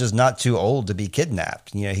Bartosz is not too old to be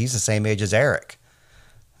kidnapped. He's the same age as Eric.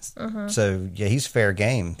 So, he's fair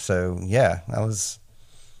game. So, I was,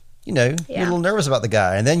 a little nervous about the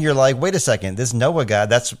guy. And then you're like, wait a second, this Noah guy,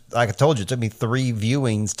 that's, like I told you, it took me 3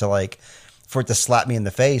 viewings to for it to slap me in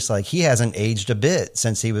the face. Like, he hasn't aged a bit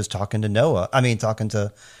since he was talking to Mikkel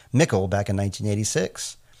back in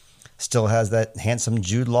 1986. Still has that handsome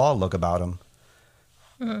Jude Law look about him.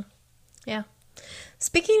 Mm-hmm. Yeah.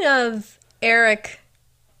 Speaking of Eric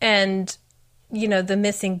and the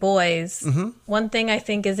missing boys. One thing I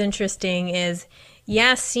think is interesting is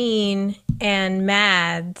Yassine and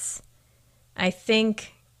Mads, I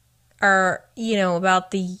think, are,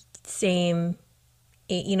 about the same,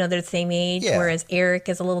 they're the same age, whereas Eric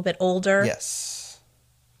is a little bit older. Yes.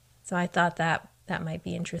 So I thought that might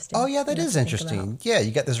be interesting. Oh, yeah, that is interesting. Yeah,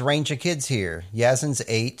 you got this range of kids here. Yasin's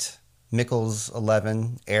 8, Mikkel's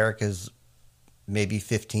 11, Eric is maybe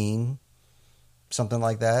 15. Something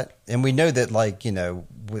like that. And we know that,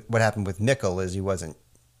 what happened with Mikkel is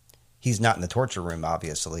he's not in the torture room,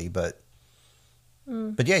 obviously, but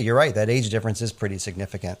yeah, you're right. That age difference is pretty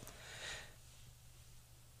significant.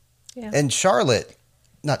 Yeah. And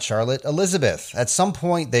Elizabeth, at some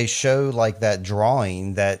point they show that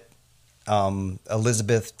drawing that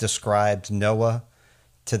Elizabeth described Noah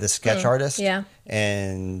to the sketch artist. Yeah.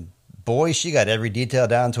 And boy, she got every detail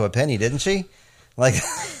down to a penny, didn't she?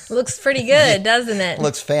 Looks pretty good, doesn't it?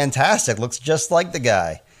 Looks fantastic. Looks just like the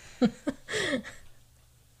guy.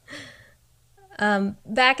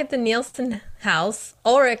 Back at the Nielsen house,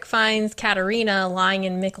 Ulrich finds Katarina lying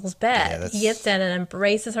in Mikkel's bed. He gets in and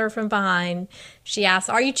embraces her from behind. She asks,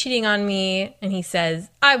 "Are you cheating on me?" And he says,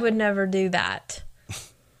 "I would never do that."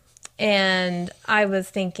 And I was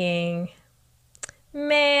thinking,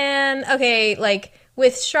 man, okay,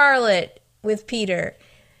 with Charlotte, with Peter,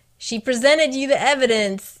 she presented you the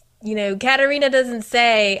evidence. Katarina doesn't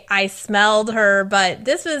say, "I smelled her," but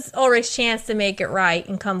this was Ulrich's chance to make it right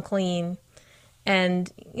and come clean.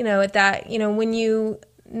 And, at that, when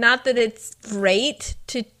not that it's great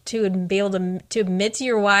to be able to admit to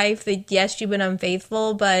your wife that, yes, you've been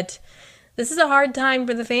unfaithful, but this is a hard time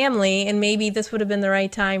for the family, and maybe this would have been the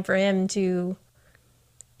right time for him to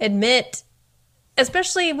admit,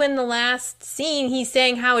 especially when the last scene, he's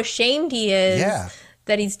saying how ashamed he is. Yeah.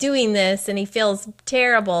 That he's doing this and he feels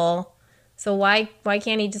terrible. So why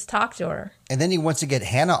can't he just talk to her? And then he wants to get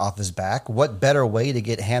Hannah off his back. What better way to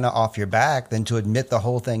get Hannah off your back than to admit the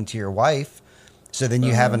whole thing to your wife? So then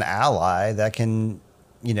you have an ally that can,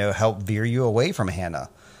 help veer you away from Hannah.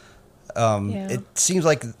 It seems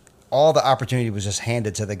like all the opportunity was just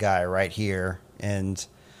handed to the guy right here. And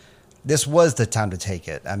this was the time to take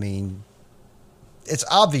it. I mean, it's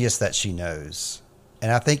obvious that she knows.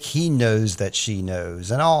 And I think he knows that she knows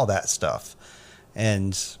and all that stuff.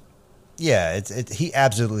 And yeah, he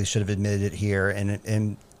absolutely should have admitted it here.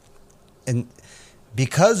 And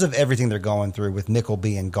because of everything they're going through with Mikkel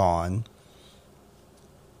being gone,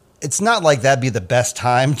 it's not like that'd be the best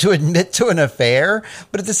time to admit to an affair.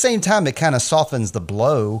 But at the same time, it kind of softens the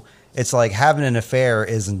blow. It's like having an affair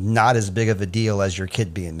is not as big of a deal as your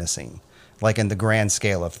kid being missing, in the grand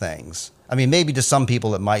scale of things. I mean, maybe to some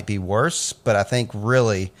people it might be worse, but I think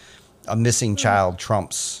really a missing child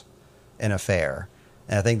trumps an affair.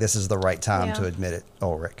 And I think this is the right time to admit it,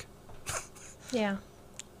 Ulrich. Yeah,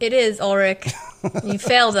 it is, Ulrich. You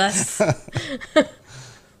failed us.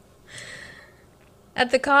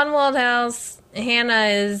 At the Conwald house, Hannah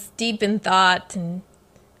is deep in thought and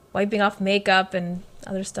wiping off makeup and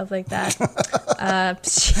other stuff like that.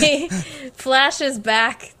 She flashes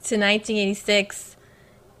back to 1986.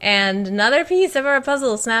 And another piece of our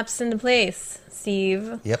puzzle snaps into place,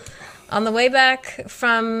 Steve. Yep. On the way back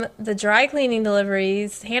from the dry cleaning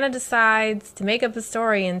deliveries, Hannah decides to make up a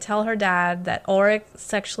story and tell her dad that Ulrich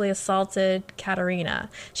sexually assaulted Katarina.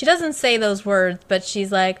 She doesn't say those words, but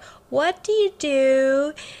she's like, what do you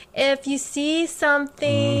do if you see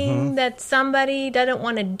something that somebody doesn't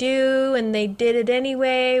want to do and they did it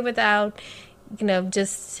anyway without,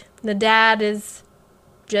 just the dad is...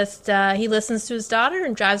 he listens to his daughter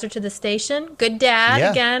and drives her to the station. Good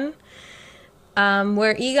dad, again.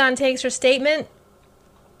 Where Egon takes her statement.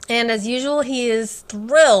 And as usual, he is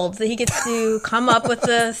thrilled that he gets to come up with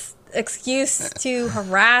this excuse to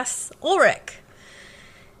harass Ulrich.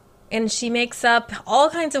 And she makes up all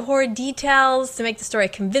kinds of horrid details to make the story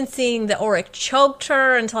convincing that Ulrich choked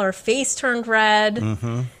her until her face turned red.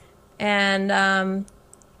 Mm-hmm. And,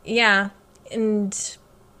 yeah. And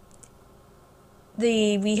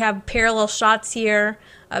we have parallel shots here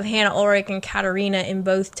of Hannah Ulrich and Katerina in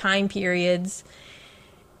both time periods.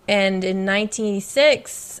 And in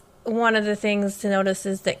 1986, one of the things to notice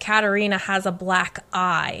is that Katerina has a black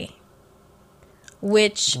eye,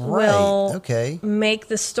 which will make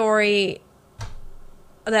the story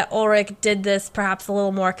that Ulrich did this perhaps a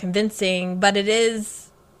little more convincing. But it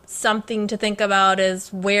is something to think about,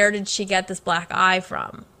 is where did she get this black eye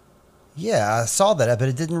from? Yeah, I saw that, but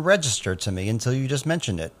it didn't register to me until you just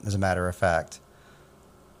mentioned it, as a matter of fact.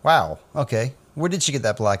 Wow, okay. Where did she get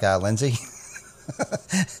that black eye, Lindsay?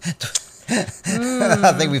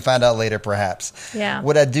 I think we find out later, perhaps. Yeah.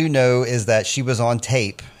 What I do know is that she was on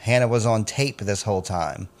tape. Hannah was on tape this whole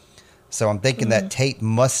time. So I'm thinking that tape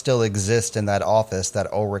must still exist in that office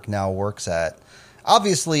that Ulrich now works at.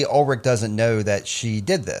 Obviously, Ulrich doesn't know that she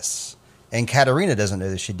did this. And Katerina doesn't know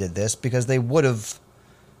that she did this because they would have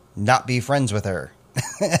not be friends with her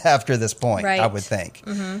after this point, right. I would think.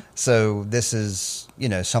 Mm-hmm. So this is,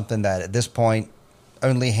 something that at this point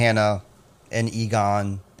only Hannah and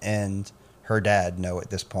Egon and her dad know at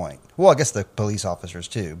this point. Well, I guess the police officers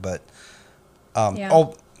too, but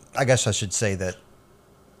I guess I should say that,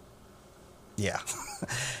 yeah.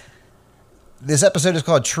 This episode is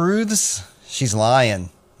called Truths. She's lying.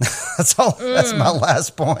 That's all. That's my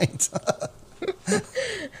last point.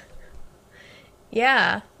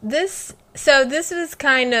 Yeah. This was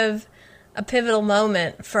kind of a pivotal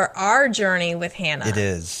moment for our journey with Hannah. It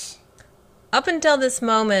is. Up until this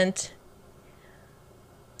moment,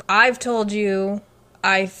 I've told you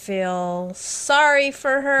I feel sorry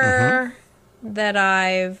for her, that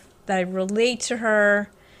I relate to her,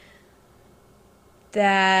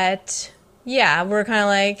 that we're kind of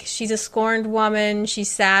like, she's a scorned woman, she's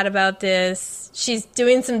sad about this, she's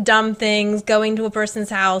doing some dumb things, going to a person's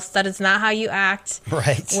house. That is not how you act.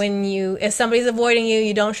 Right. If somebody's avoiding you,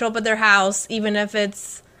 you don't show up at their house, even if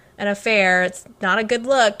it's an affair. It's not a good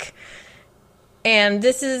look. And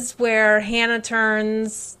this is where Hannah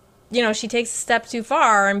turns, she takes a step too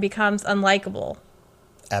far and becomes unlikable.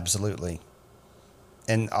 Absolutely.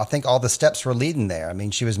 And I think all the steps were leading there. I mean,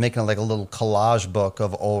 she was making like a little collage book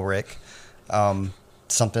of Ulrich,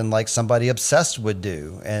 something like somebody obsessed would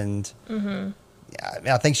do. And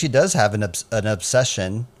I think she does have an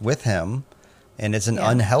obsession with him, and it's an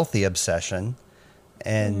unhealthy obsession.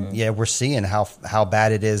 And we're seeing how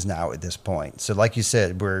bad it is now at this point. So like you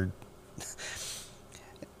said,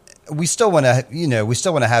 we still want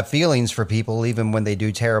to have feelings for people even when they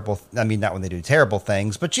do terrible. I mean, not when they do terrible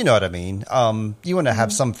things, but you know what I mean. You want to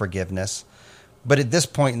have some forgiveness, but at this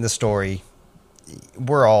point in the story,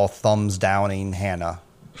 we're all thumbs downing Hannah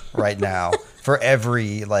right now for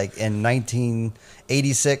every, like in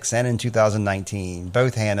 1986 and in 2019,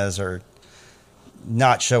 both Hannahs are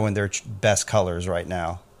not showing their best colors right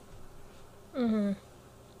now.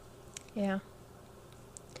 Yeah.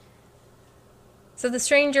 So the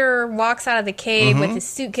stranger walks out of the cave with his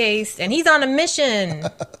suitcase, and he's on a mission.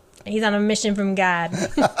 He's on a mission from God.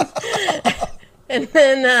 And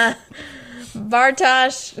then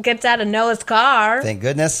Bartosz gets out of Noah's car. Thank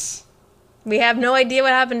goodness. We have no idea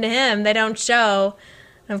what happened to him. They don't show.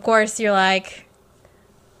 And of course, you're like,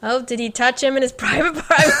 oh, did he touch him in his private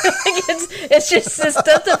part? It's just that's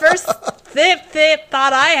the first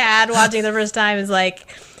thought I had watching the first time, is like,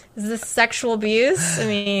 is this sexual abuse? I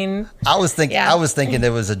mean, I was thinking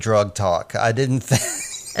it was a drug talk. I didn't think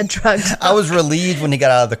a drug talk. I was relieved when he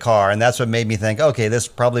got out of the car, and that's what made me think, okay, this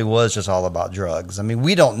probably was just all about drugs. I mean,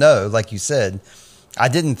 we don't know, like you said. I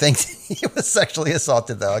didn't think he was sexually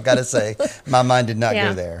assaulted, though. I got to say, my mind did not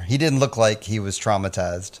go there. He didn't look like he was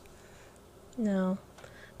traumatized. No,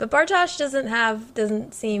 but Bartosz doesn't have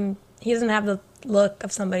the look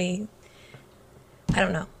of somebody. I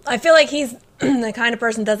don't know. I feel like he's the kind of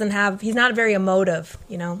person he's not very emotive,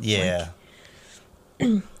 Yeah.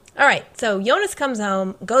 Like, all right. So Jonas comes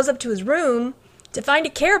home, goes up to his room to find a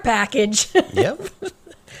care package. Yep.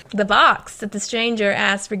 The box that the stranger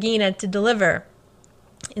asked Regina to deliver.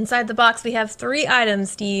 Inside the box, we have 3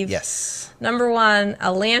 items, Steve. Yes. Number 1,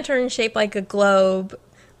 a lantern shaped like a globe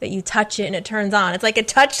that you touch it and it turns on. It's like a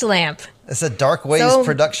touch lamp. It's a Dark Ways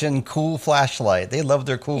production cool flashlight. They love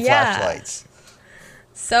their cool flashlights.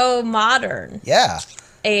 So modern. Yeah.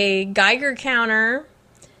 A Geiger counter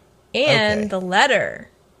and the letter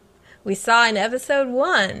we saw in episode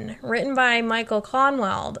 1, written by Michael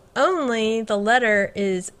Conwell. Only the letter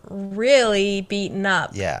is really beaten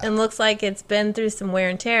up. Yeah. And looks like it's been through some wear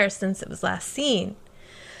and tear since it was last seen.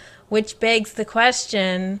 which begs the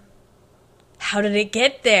question, how did it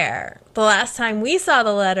get there? The last time we saw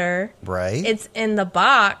the letter, right? It's in the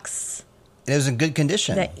box. It was in good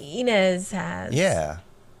condition. That Inez has. Yeah.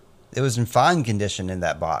 It was in fine condition in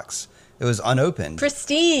that box. It was unopened.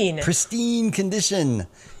 Pristine condition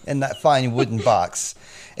in that fine wooden box.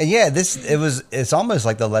 And yeah, it's almost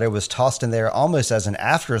like the letter was tossed in there almost as an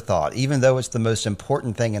afterthought, even though it's the most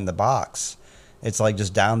important thing in the box. It's like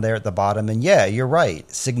just down there at the bottom. And yeah, you're right.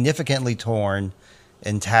 Significantly torn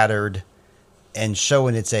and tattered and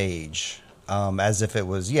showing its age. As if it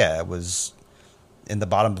was in the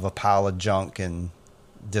bottom of a pile of junk and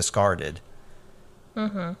discarded.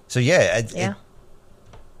 Mm-hmm. So yeah.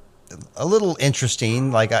 A little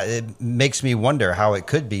interesting. Like it makes me wonder how it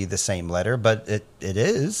could be the same letter, but it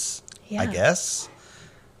is. Yeah. I guess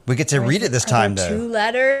we get to read it this time. Though. Two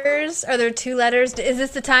letters? Are there two letters? Is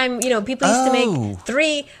this the time? People used to make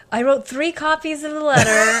three. I wrote 3 copies of the letter,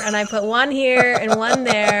 and I put one here and one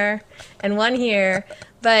there and one here.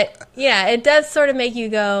 But yeah, it does sort of make you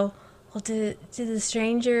go, well, did the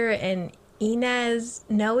stranger and Inez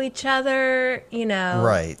know each other,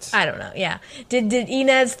 Right. I don't know. Yeah. Did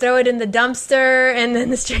Inez throw it in the dumpster and then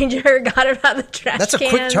the stranger got it out of the trash can? That's a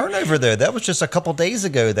quick turnover, though. That was just a couple days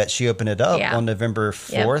ago that she opened it up on November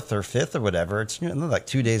 4th or 5th or whatever. It's like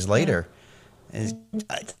 2 days later. Yeah.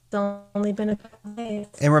 It's only been a couple days.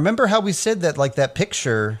 And remember how we said that, like, that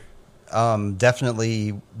picture,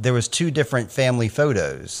 definitely, there was 2 different family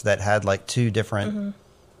photos that had, like, 2 different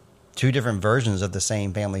versions of the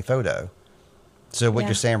same family photo. So what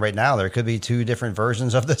you're saying right now, there could be 2 different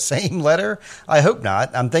versions of the same letter. I hope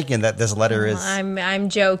not. I'm thinking that this letter is. I'm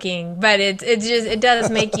joking, but it does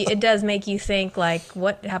make you think, like,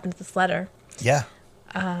 what happened to this letter? Yeah.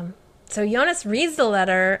 So Jonas reads the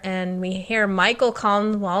letter, and we hear Michael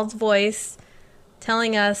Conwald's voice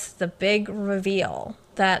telling us the big reveal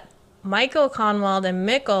that Michael Conwald and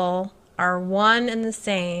Mikkel are one and the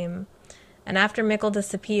same. And after Mikkel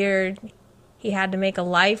disappeared, he had to make a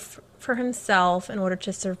life for himself in order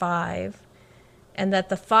to survive, and that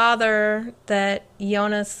the father that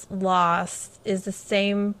Jonas lost is the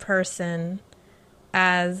same person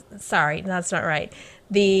as, sorry, that's not right.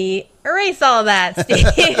 Erase all of that,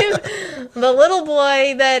 Steve. The little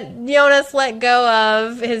boy that Jonas let go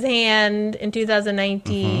of his hand in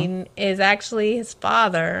 2019 is actually his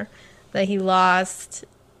father that he lost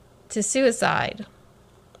to suicide.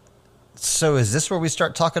 So is this where we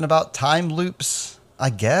start talking about time loops? I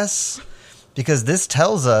guess, because this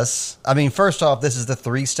tells us, I mean, first off, this is the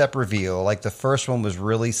 3-step reveal. Like the first one was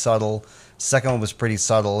really subtle. Second one was pretty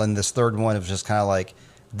subtle. And this third one was just kind of like,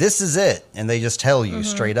 this is it. And they just tell you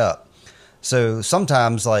straight up. So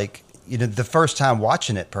sometimes, like, the first time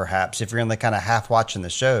watching it, perhaps, if you're only kind of half watching the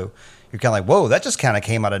show, you're kind of like, whoa, that just kind of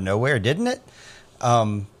came out of nowhere, didn't it?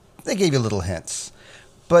 They gave you little hints.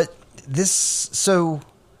 But so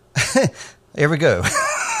here we go.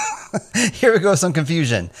 Here we go, some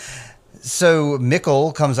confusion. So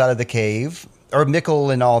Mikkel comes out of the cave, or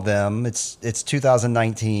Mikkel and all them. It's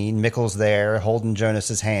 2019. Mikkel's there holding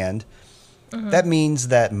Jonas's hand. Mm-hmm. That means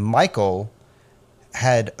that Michael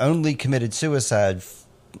had only committed suicide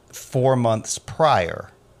 4 months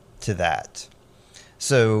prior to that.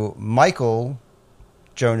 So Michael,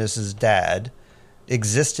 Jonas's dad,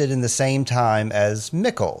 existed in the same time as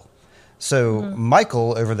Mikkel. So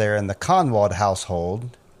Michael over there in the Conwald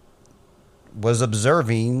household was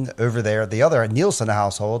observing over there at the other Nielsen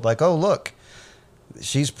household, like, oh, look,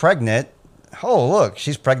 she's pregnant. Oh, look,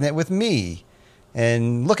 she's pregnant with me.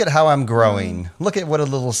 And look at how I'm growing. Look at what a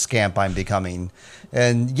little scamp I'm becoming.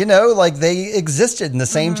 And, like they existed in the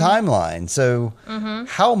same timeline. So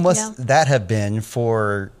how must that have been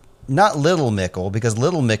for not little Mikkel, because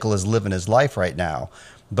little Mikkel is living his life right now,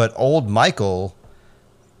 but old Michael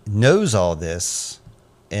knows all this,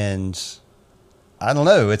 and I don't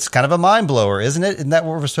know. It's kind of a mind blower, isn't it? Isn't that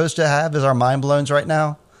what we're supposed to have? Is our mind blowns right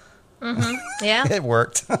now? Mm-hmm. Yeah, it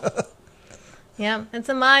worked. Yeah, it's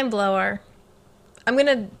a mind blower. I'm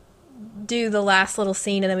gonna do the last little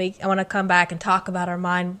scene, and then I want to come back and talk about our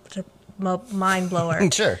mind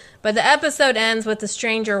blower. Sure. But the episode ends with the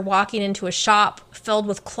stranger walking into a shop filled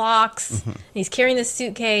with clocks. And he's carrying this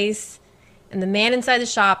suitcase, and the man inside the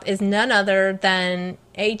shop is none other than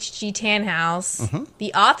H.G. Tannhaus,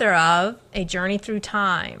 the author of A Journey Through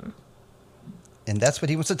Time. And that's what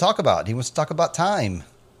he wants to talk about. He wants to talk about time.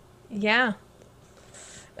 Yeah.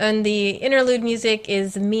 And the interlude music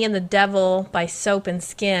is Me and the Devil by Soap and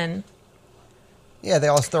Skin. Yeah,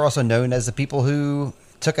 they're also known as the people who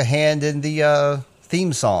took a hand in the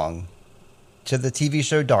theme song to the TV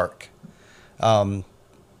show Dark. The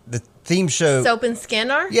theme show... Soap and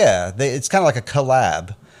Skin are? Yeah, it's kind of like a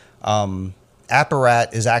collab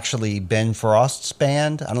Apparat is actually Ben Frost's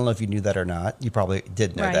band. I don't know if you knew that or not. You probably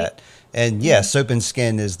did know that. And yeah, Soap and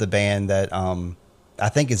Skin is the band that I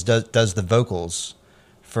think does the vocals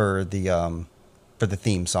for the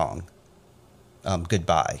theme song,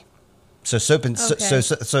 Goodbye. So so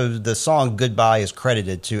the song Goodbye is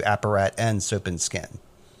credited to Apparat and Soap and Skin.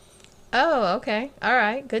 Oh, okay. All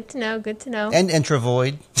right. Good to know. Good to know. And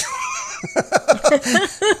Introvoid.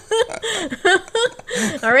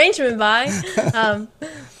 Arrangement by.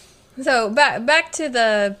 So back to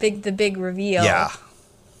the big reveal. Yeah.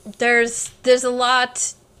 There's a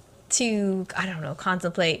lot to, I don't know,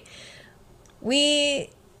 contemplate. We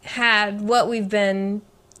had what we've been,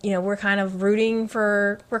 we're kind of rooting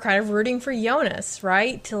for Jonas,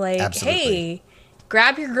 right? To like, Absolutely. Hey,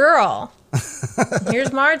 grab your girl.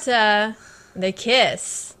 Here's Marta. They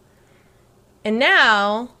kiss. And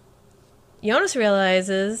now Jonas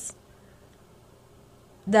realizes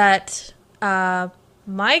that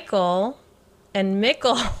Michael and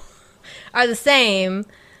Mikkel are the same.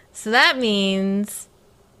 So that means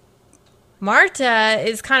Marta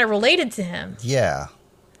is kind of related to him. Yeah.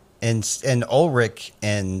 And Ulrich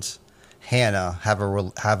and Hannah have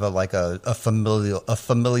a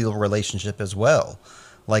familial relationship as well.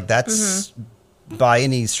 Like that's by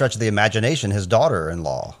any stretch of the imagination his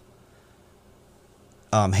daughter-in-law.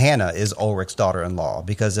 Hannah is Ulrich's daughter-in-law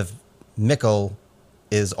because if Mikkel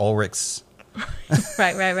is Ulrich's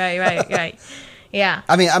right. Yeah.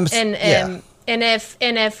 I mean, and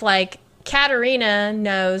if like Katerina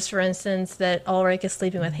knows, for instance, that Ulrich is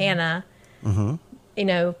sleeping with Hannah,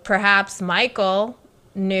 perhaps Michael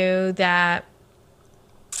knew that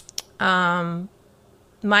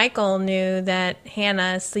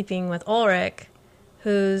Hannah is sleeping with Ulrich,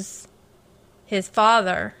 who's his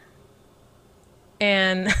father.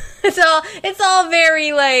 And it's all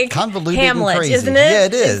very like convoluted Hamlet, and crazy. Isn't it? Yeah,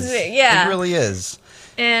 it is. It really is.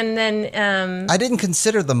 And then I didn't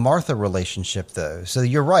consider the Martha relationship though. So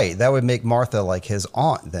you're right. That would make Martha like his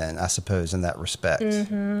aunt then, I suppose, in that respect.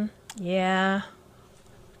 Yeah.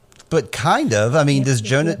 But kind of. I mean, does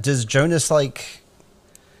Jonas like?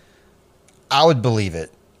 I would believe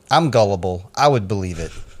it. I'm gullible. I would believe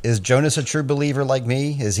it. Is Jonas a true believer like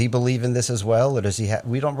me? Is he believe in this as well? Or does he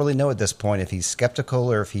we don't really know at this point if he's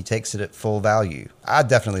skeptical or if he takes it at full value. I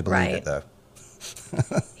definitely believe it though.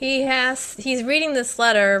 He's reading this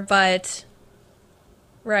letter, but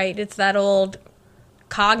it's that old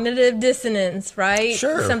cognitive dissonance, right?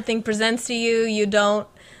 Sure. Something presents to you, you don't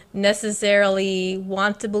necessarily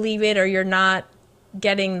want to believe it, or you're not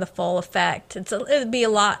getting the full effect. It'd be a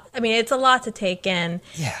lot. I mean, it's a lot to take in.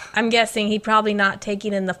 Yeah. I'm guessing he probably not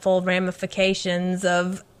taking in the full ramifications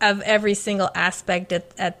of every single aspect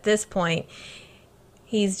at this point.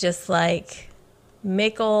 He's just like,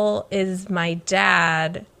 Mikkel is my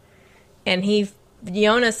dad, and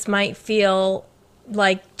Jonas might feel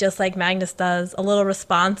like, just like Magnus does, a little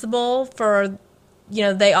responsible for,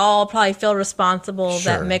 they all probably feel responsible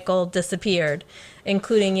that Mikkel disappeared,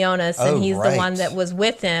 including Jonas, and he's the one that was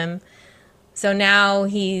with him. So now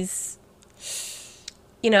he's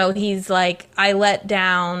like, I let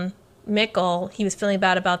down Mikkel. He was feeling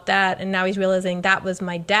bad about that, and now he's realizing that was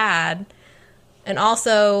my dad. And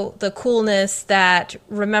also the coolness that,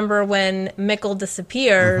 remember when Mikkel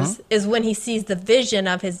disappears, is when he sees the vision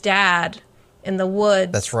of his dad in the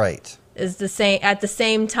woods. That's right. Is the same at the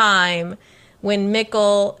same time when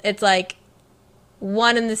Mikkel, it's like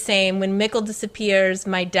one and the same. When Mikkel disappears,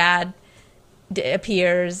 my dad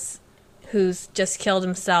appears, who's just killed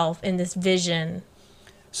himself in this vision.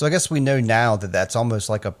 So I guess we know now that that's almost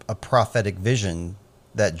like a prophetic vision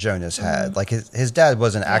that Jonas had. Like his dad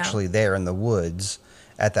wasn't actually there in the woods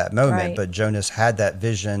at that moment, but Jonas had that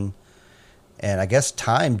vision. And I guess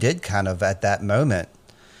time did kind of at that moment.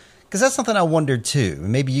 Because that's something I wondered too.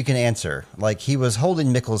 Maybe you can answer. Like he was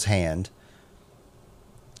holding Mikkel's hand,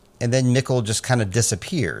 and then Mikkel just kind of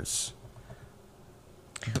disappears.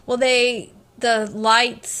 Well, the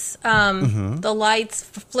lights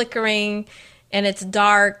flickering, and it's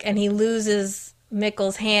dark, and he loses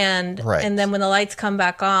Mikkel's hand, and then when the lights come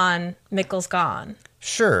back on, Mikkel's gone.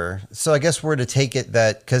 Sure. So I guess we're to take it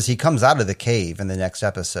that, because he comes out of the cave in the next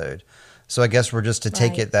episode. So I guess we're just to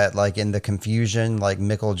take it that, like, in the confusion, like,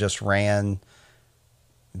 Mikkel just ran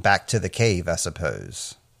back to the cave, I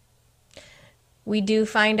suppose. We do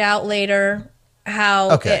find out later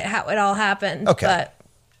how it all happened. Okay.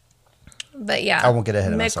 But yeah. I won't get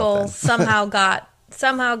ahead of myself then. Mikkel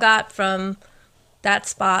somehow got from that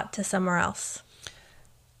spot to somewhere else.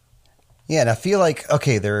 Yeah, and I feel like,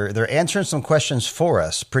 they're answering some questions for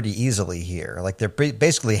us pretty easily here. Like, they're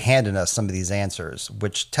basically handing us some of these answers,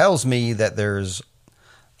 which tells me that there's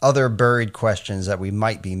other buried questions that we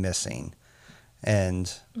might be missing.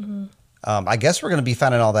 And I guess we're going to be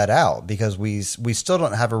finding all that out because we still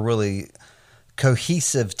don't have a really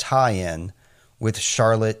cohesive tie-in with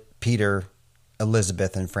Charlotte, Peter,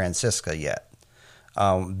 Elizabeth, and Francisca yet.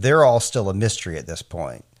 They're all still a mystery at this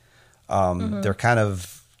point. They're kind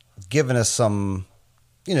of giving us some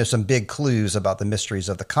big clues about the mysteries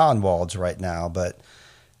of the Conwalds right now, but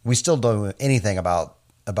we still don't know anything about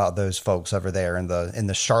those folks over there in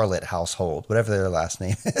the Charlotte household, whatever their last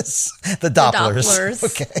name is. The Dopplers.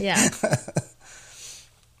 Okay. Yeah.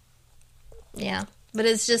 Yeah. But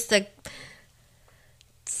it's just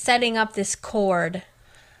setting up this cord,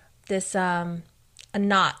 this a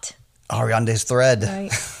knot. Ariande's thread.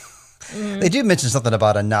 Right. They do mention something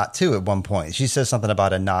about a knot too at one point. She says something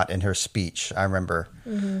about a knot in her speech, I remember.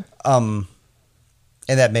 And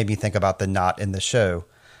that made me think about the knot in the show.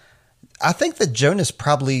 I think that Jonas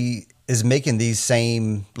probably is making these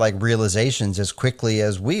same realizations as quickly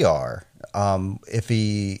as we are. If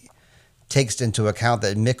he takes into account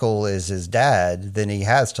that Mikkel is his dad, then he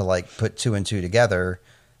has to put two and two together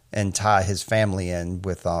and tie his family in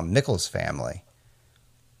with Mikkel's family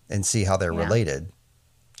and see how they're related.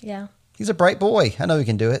 Yeah. He's a bright boy. I know he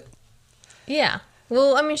can do it. Yeah.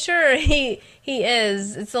 Well, I mean, sure, he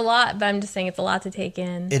is. It's a lot, but I'm just saying it's a lot to take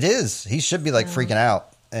in. It is. He should be freaking out.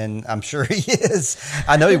 And I'm sure he is.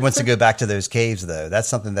 I know he wants to go back to those caves, though. That's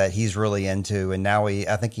something that he's really into. And now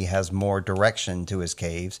I think he has more direction to his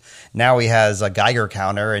caves. Now he has a Geiger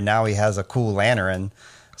counter, and now he has a cool lantern.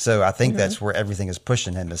 So I think that's where everything is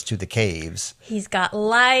pushing him, is to the caves. He's got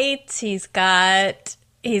lights. He's got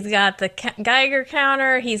the Geiger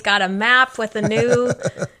counter. He's got a map with a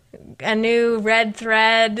new red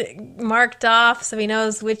thread marked off so he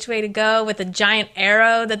knows which way to go with a giant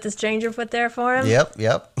arrow that the stranger put there for him. Yep.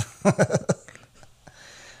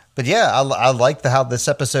 But yeah, I like how this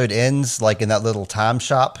episode ends, in that little time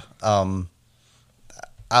shop.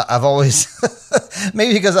 I've always,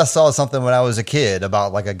 maybe because I saw something when I was a kid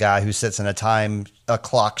about a guy who sits in a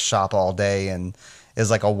clock shop all day and is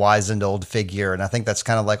a wizened old figure. And I think that's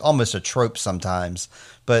kind of almost a trope sometimes.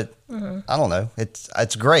 But I don't know.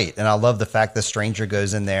 It's great. And I love the fact the stranger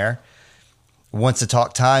goes in there, wants to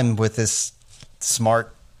talk time with this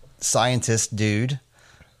smart scientist dude.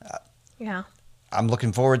 Yeah. I'm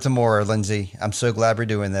looking forward to more, Lindsay. I'm so glad we're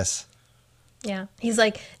doing this. Yeah. He's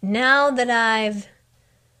like, now that I've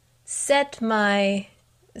set Jonas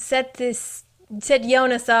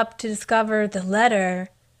up to discover the letter,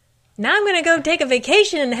 now I'm going to go take a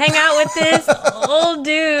vacation and hang out with this old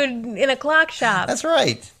dude in a clock shop. That's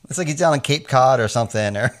right. It's like he's down in Cape Cod or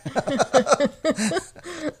something.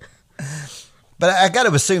 But I got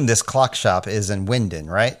to assume this clock shop is in Winden,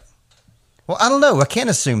 right? Well, I don't know. I can't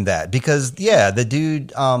assume that because, the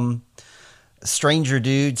dude, stranger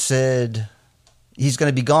dude said he's going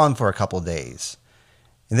to be gone for a couple of days.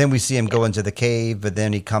 And then we see him go into the cave, but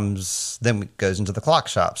then he goes into the clock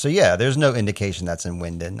shop. So, there's no indication that's in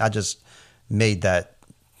Winden. I just made that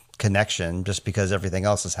connection just because everything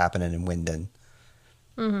else is happening in Winden.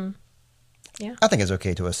 Mm-hmm. Yeah. I think it's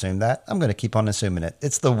okay to assume that. I'm going to keep on assuming it.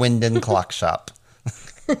 It's the Winden clock shop.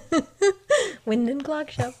 Winden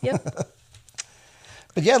clock shop, yep.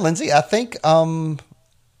 But Lindsay, I think I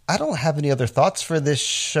don't have any other thoughts for this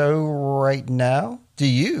show right now. Do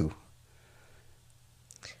you?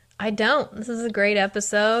 I don't. This is a great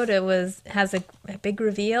episode. Has a big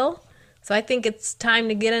reveal. So I think it's time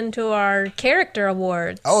to get into our character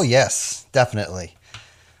awards. Oh, yes, definitely.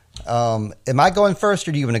 Am I going first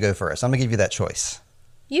or do you want to go first? I'm going to give you that choice.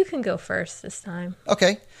 You can go first this time.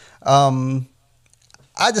 Okay.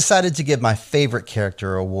 I decided to give my favorite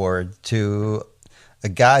character award to a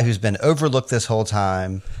guy who's been overlooked this whole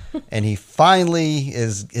time, and he finally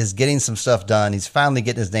is getting some stuff done. He's finally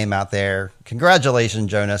getting his name out there. Congratulations,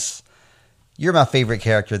 Jonas. You're my favorite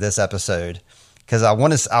character this episode because I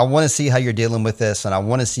want to see how you're dealing with this, and I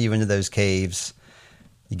want to see you into those caves.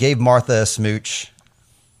 You gave Martha a smooch.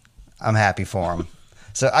 I'm happy for him.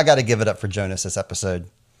 So I got to give it up for Jonas this episode.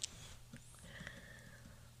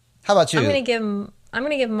 How about you? I'm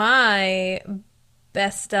gonna give my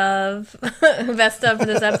best of for this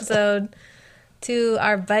episode to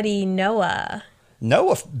our buddy Noah.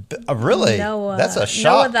 Noah, really? Noah. That's a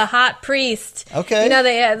shock. Noah the hot priest. Okay. You know,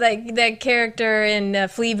 that character in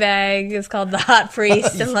Fleabag is called the hot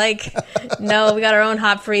priest. And no, we got our own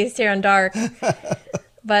hot priest here on Dark.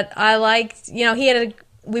 But I liked,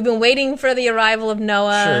 we've been waiting for the arrival of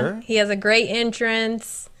Noah. Sure. He has a great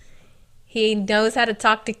entrance. He knows how to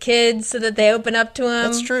talk to kids so that they open up to him.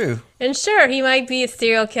 That's true. And sure, he might be a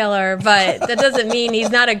serial killer, but that doesn't mean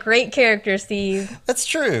he's not a great character, Steve. That's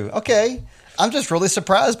true. Okay. I'm just really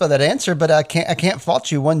surprised by that answer, but I can't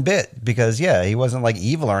fault you one bit because he wasn't like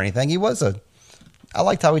evil or anything. He was I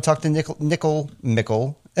liked how he talked to Nickel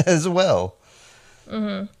Mickle as well.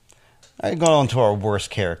 Mm-hmm. All right, going on to our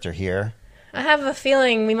worst character here. I have a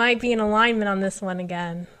feeling we might be in alignment on this one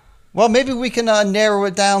again. Well, maybe we can narrow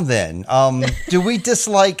it down then. Do we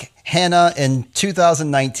dislike Hannah in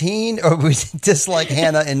 2019 or we dislike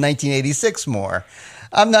Hannah in 1986 more?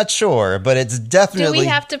 I'm not sure, but it's definitely... Do we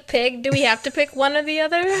have to pick one or the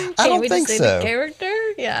other? I don't think so. The character?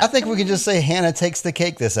 Yeah. I think we can just say Hannah takes the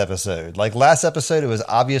cake this episode. Like last episode, it was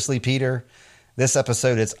obviously Peter. This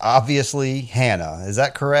episode, it's obviously Hannah. Is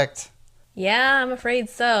that correct? Yeah, I'm afraid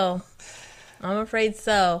so.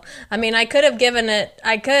 I mean, I could give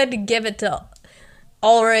it to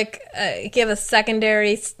Ulrich, give a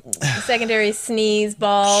secondary sneeze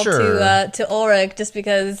ball to Ulrich just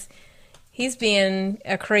because he's being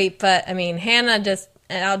a creep. But I mean, Hannah just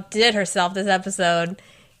outdid herself this episode,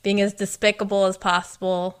 being as despicable as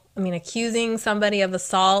possible. I mean, accusing somebody of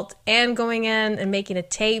assault and going in and making a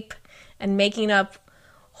tape and making up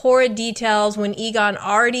horrid details when Egon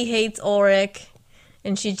already hates Ulrich.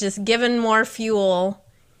 And she's just given more fuel,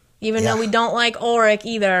 even though we don't like Ulrich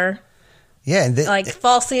either. Yeah. And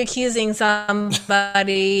falsely accusing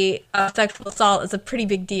somebody of sexual assault is a pretty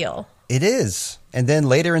big deal. It is. And then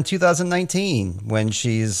later in 2019, when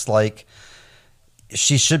she's like,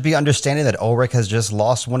 she should be understanding that Ulrich has just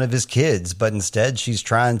lost one of his kids, but instead she's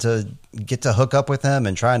trying to get to hook up with him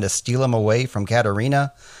and trying to steal him away from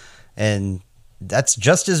Katerina. And that's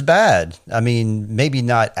just as bad. I mean, maybe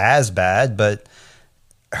not as bad, but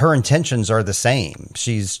her intentions are the same.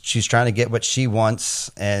 She's trying to get what she wants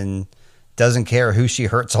and doesn't care who she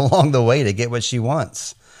hurts along the way to get what she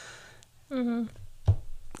wants. Mm-hmm.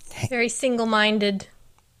 Very single-minded.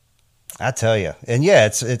 I tell you. And yeah, I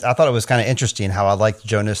thought it was kind of interesting how I liked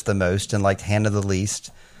Jonas the most and liked Hannah the least.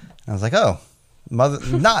 I was like, oh, mother,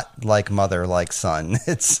 not like mother, like son.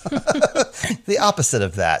 It's the opposite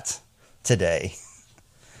of that today.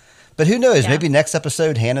 But who knows? Yeah. Maybe next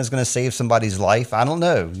episode Hannah's going to save somebody's life. I don't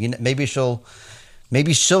know. Maybe she'll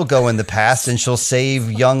go in the past and she'll save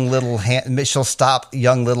young little she'll stop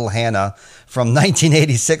young little Hannah from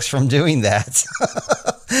 1986 from doing that.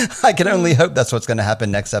 I can only hope that's what's going to happen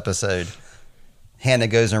next episode. Hannah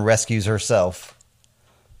goes and rescues herself.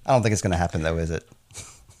 I don't think it's going to happen though, is it?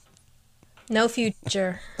 No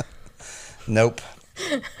future. Nope.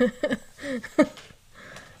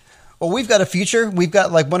 Well, we've got a future. We've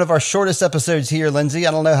got like one of our shortest episodes here, Lindsay.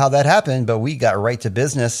 I don't know how that happened, but we got right to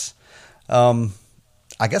business. I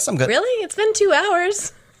guess I'm good. Really? It's been 2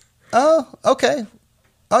 hours. Oh, okay.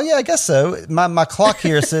 Oh, yeah, I guess so. My clock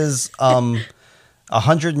here says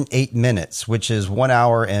 108 minutes, which is 1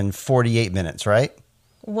 hour and 48 minutes, right?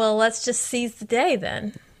 Well, let's just seize the day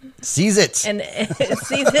then. Seize it. And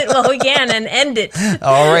seize it while we can and end it.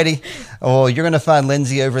 Alrighty. Well, you're going to find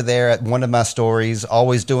Lindsay over there at one of my stories,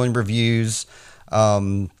 always doing reviews. You're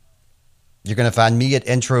going to find me at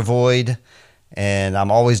Intro Void, and I'm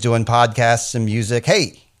always doing podcasts and music.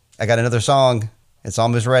 Hey, I got another song. It's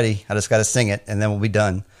almost ready. I just got to sing it, and then we'll be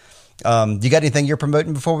done. You got anything you're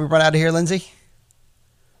promoting before we run out of here, Lindsay?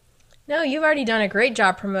 No, you've already done a great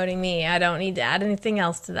job promoting me. I don't need to add anything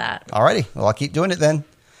else to that. Alrighty. Well, I'll keep doing it then.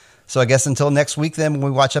 So I guess until next week then when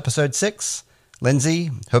we watch episode 6, Lindsay,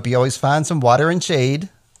 hope you always find some water and shade.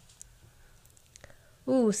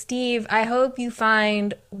 Ooh, Steve, I hope you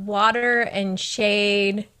find water and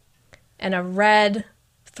shade and a red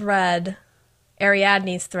thread,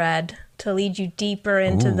 Ariadne's thread, to lead you deeper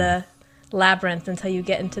into the labyrinth until you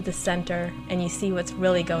get into the center and you see what's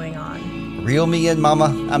really going on. Reel me in, Mama.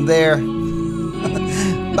 I'm there.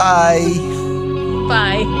 Bye.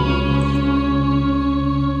 Bye.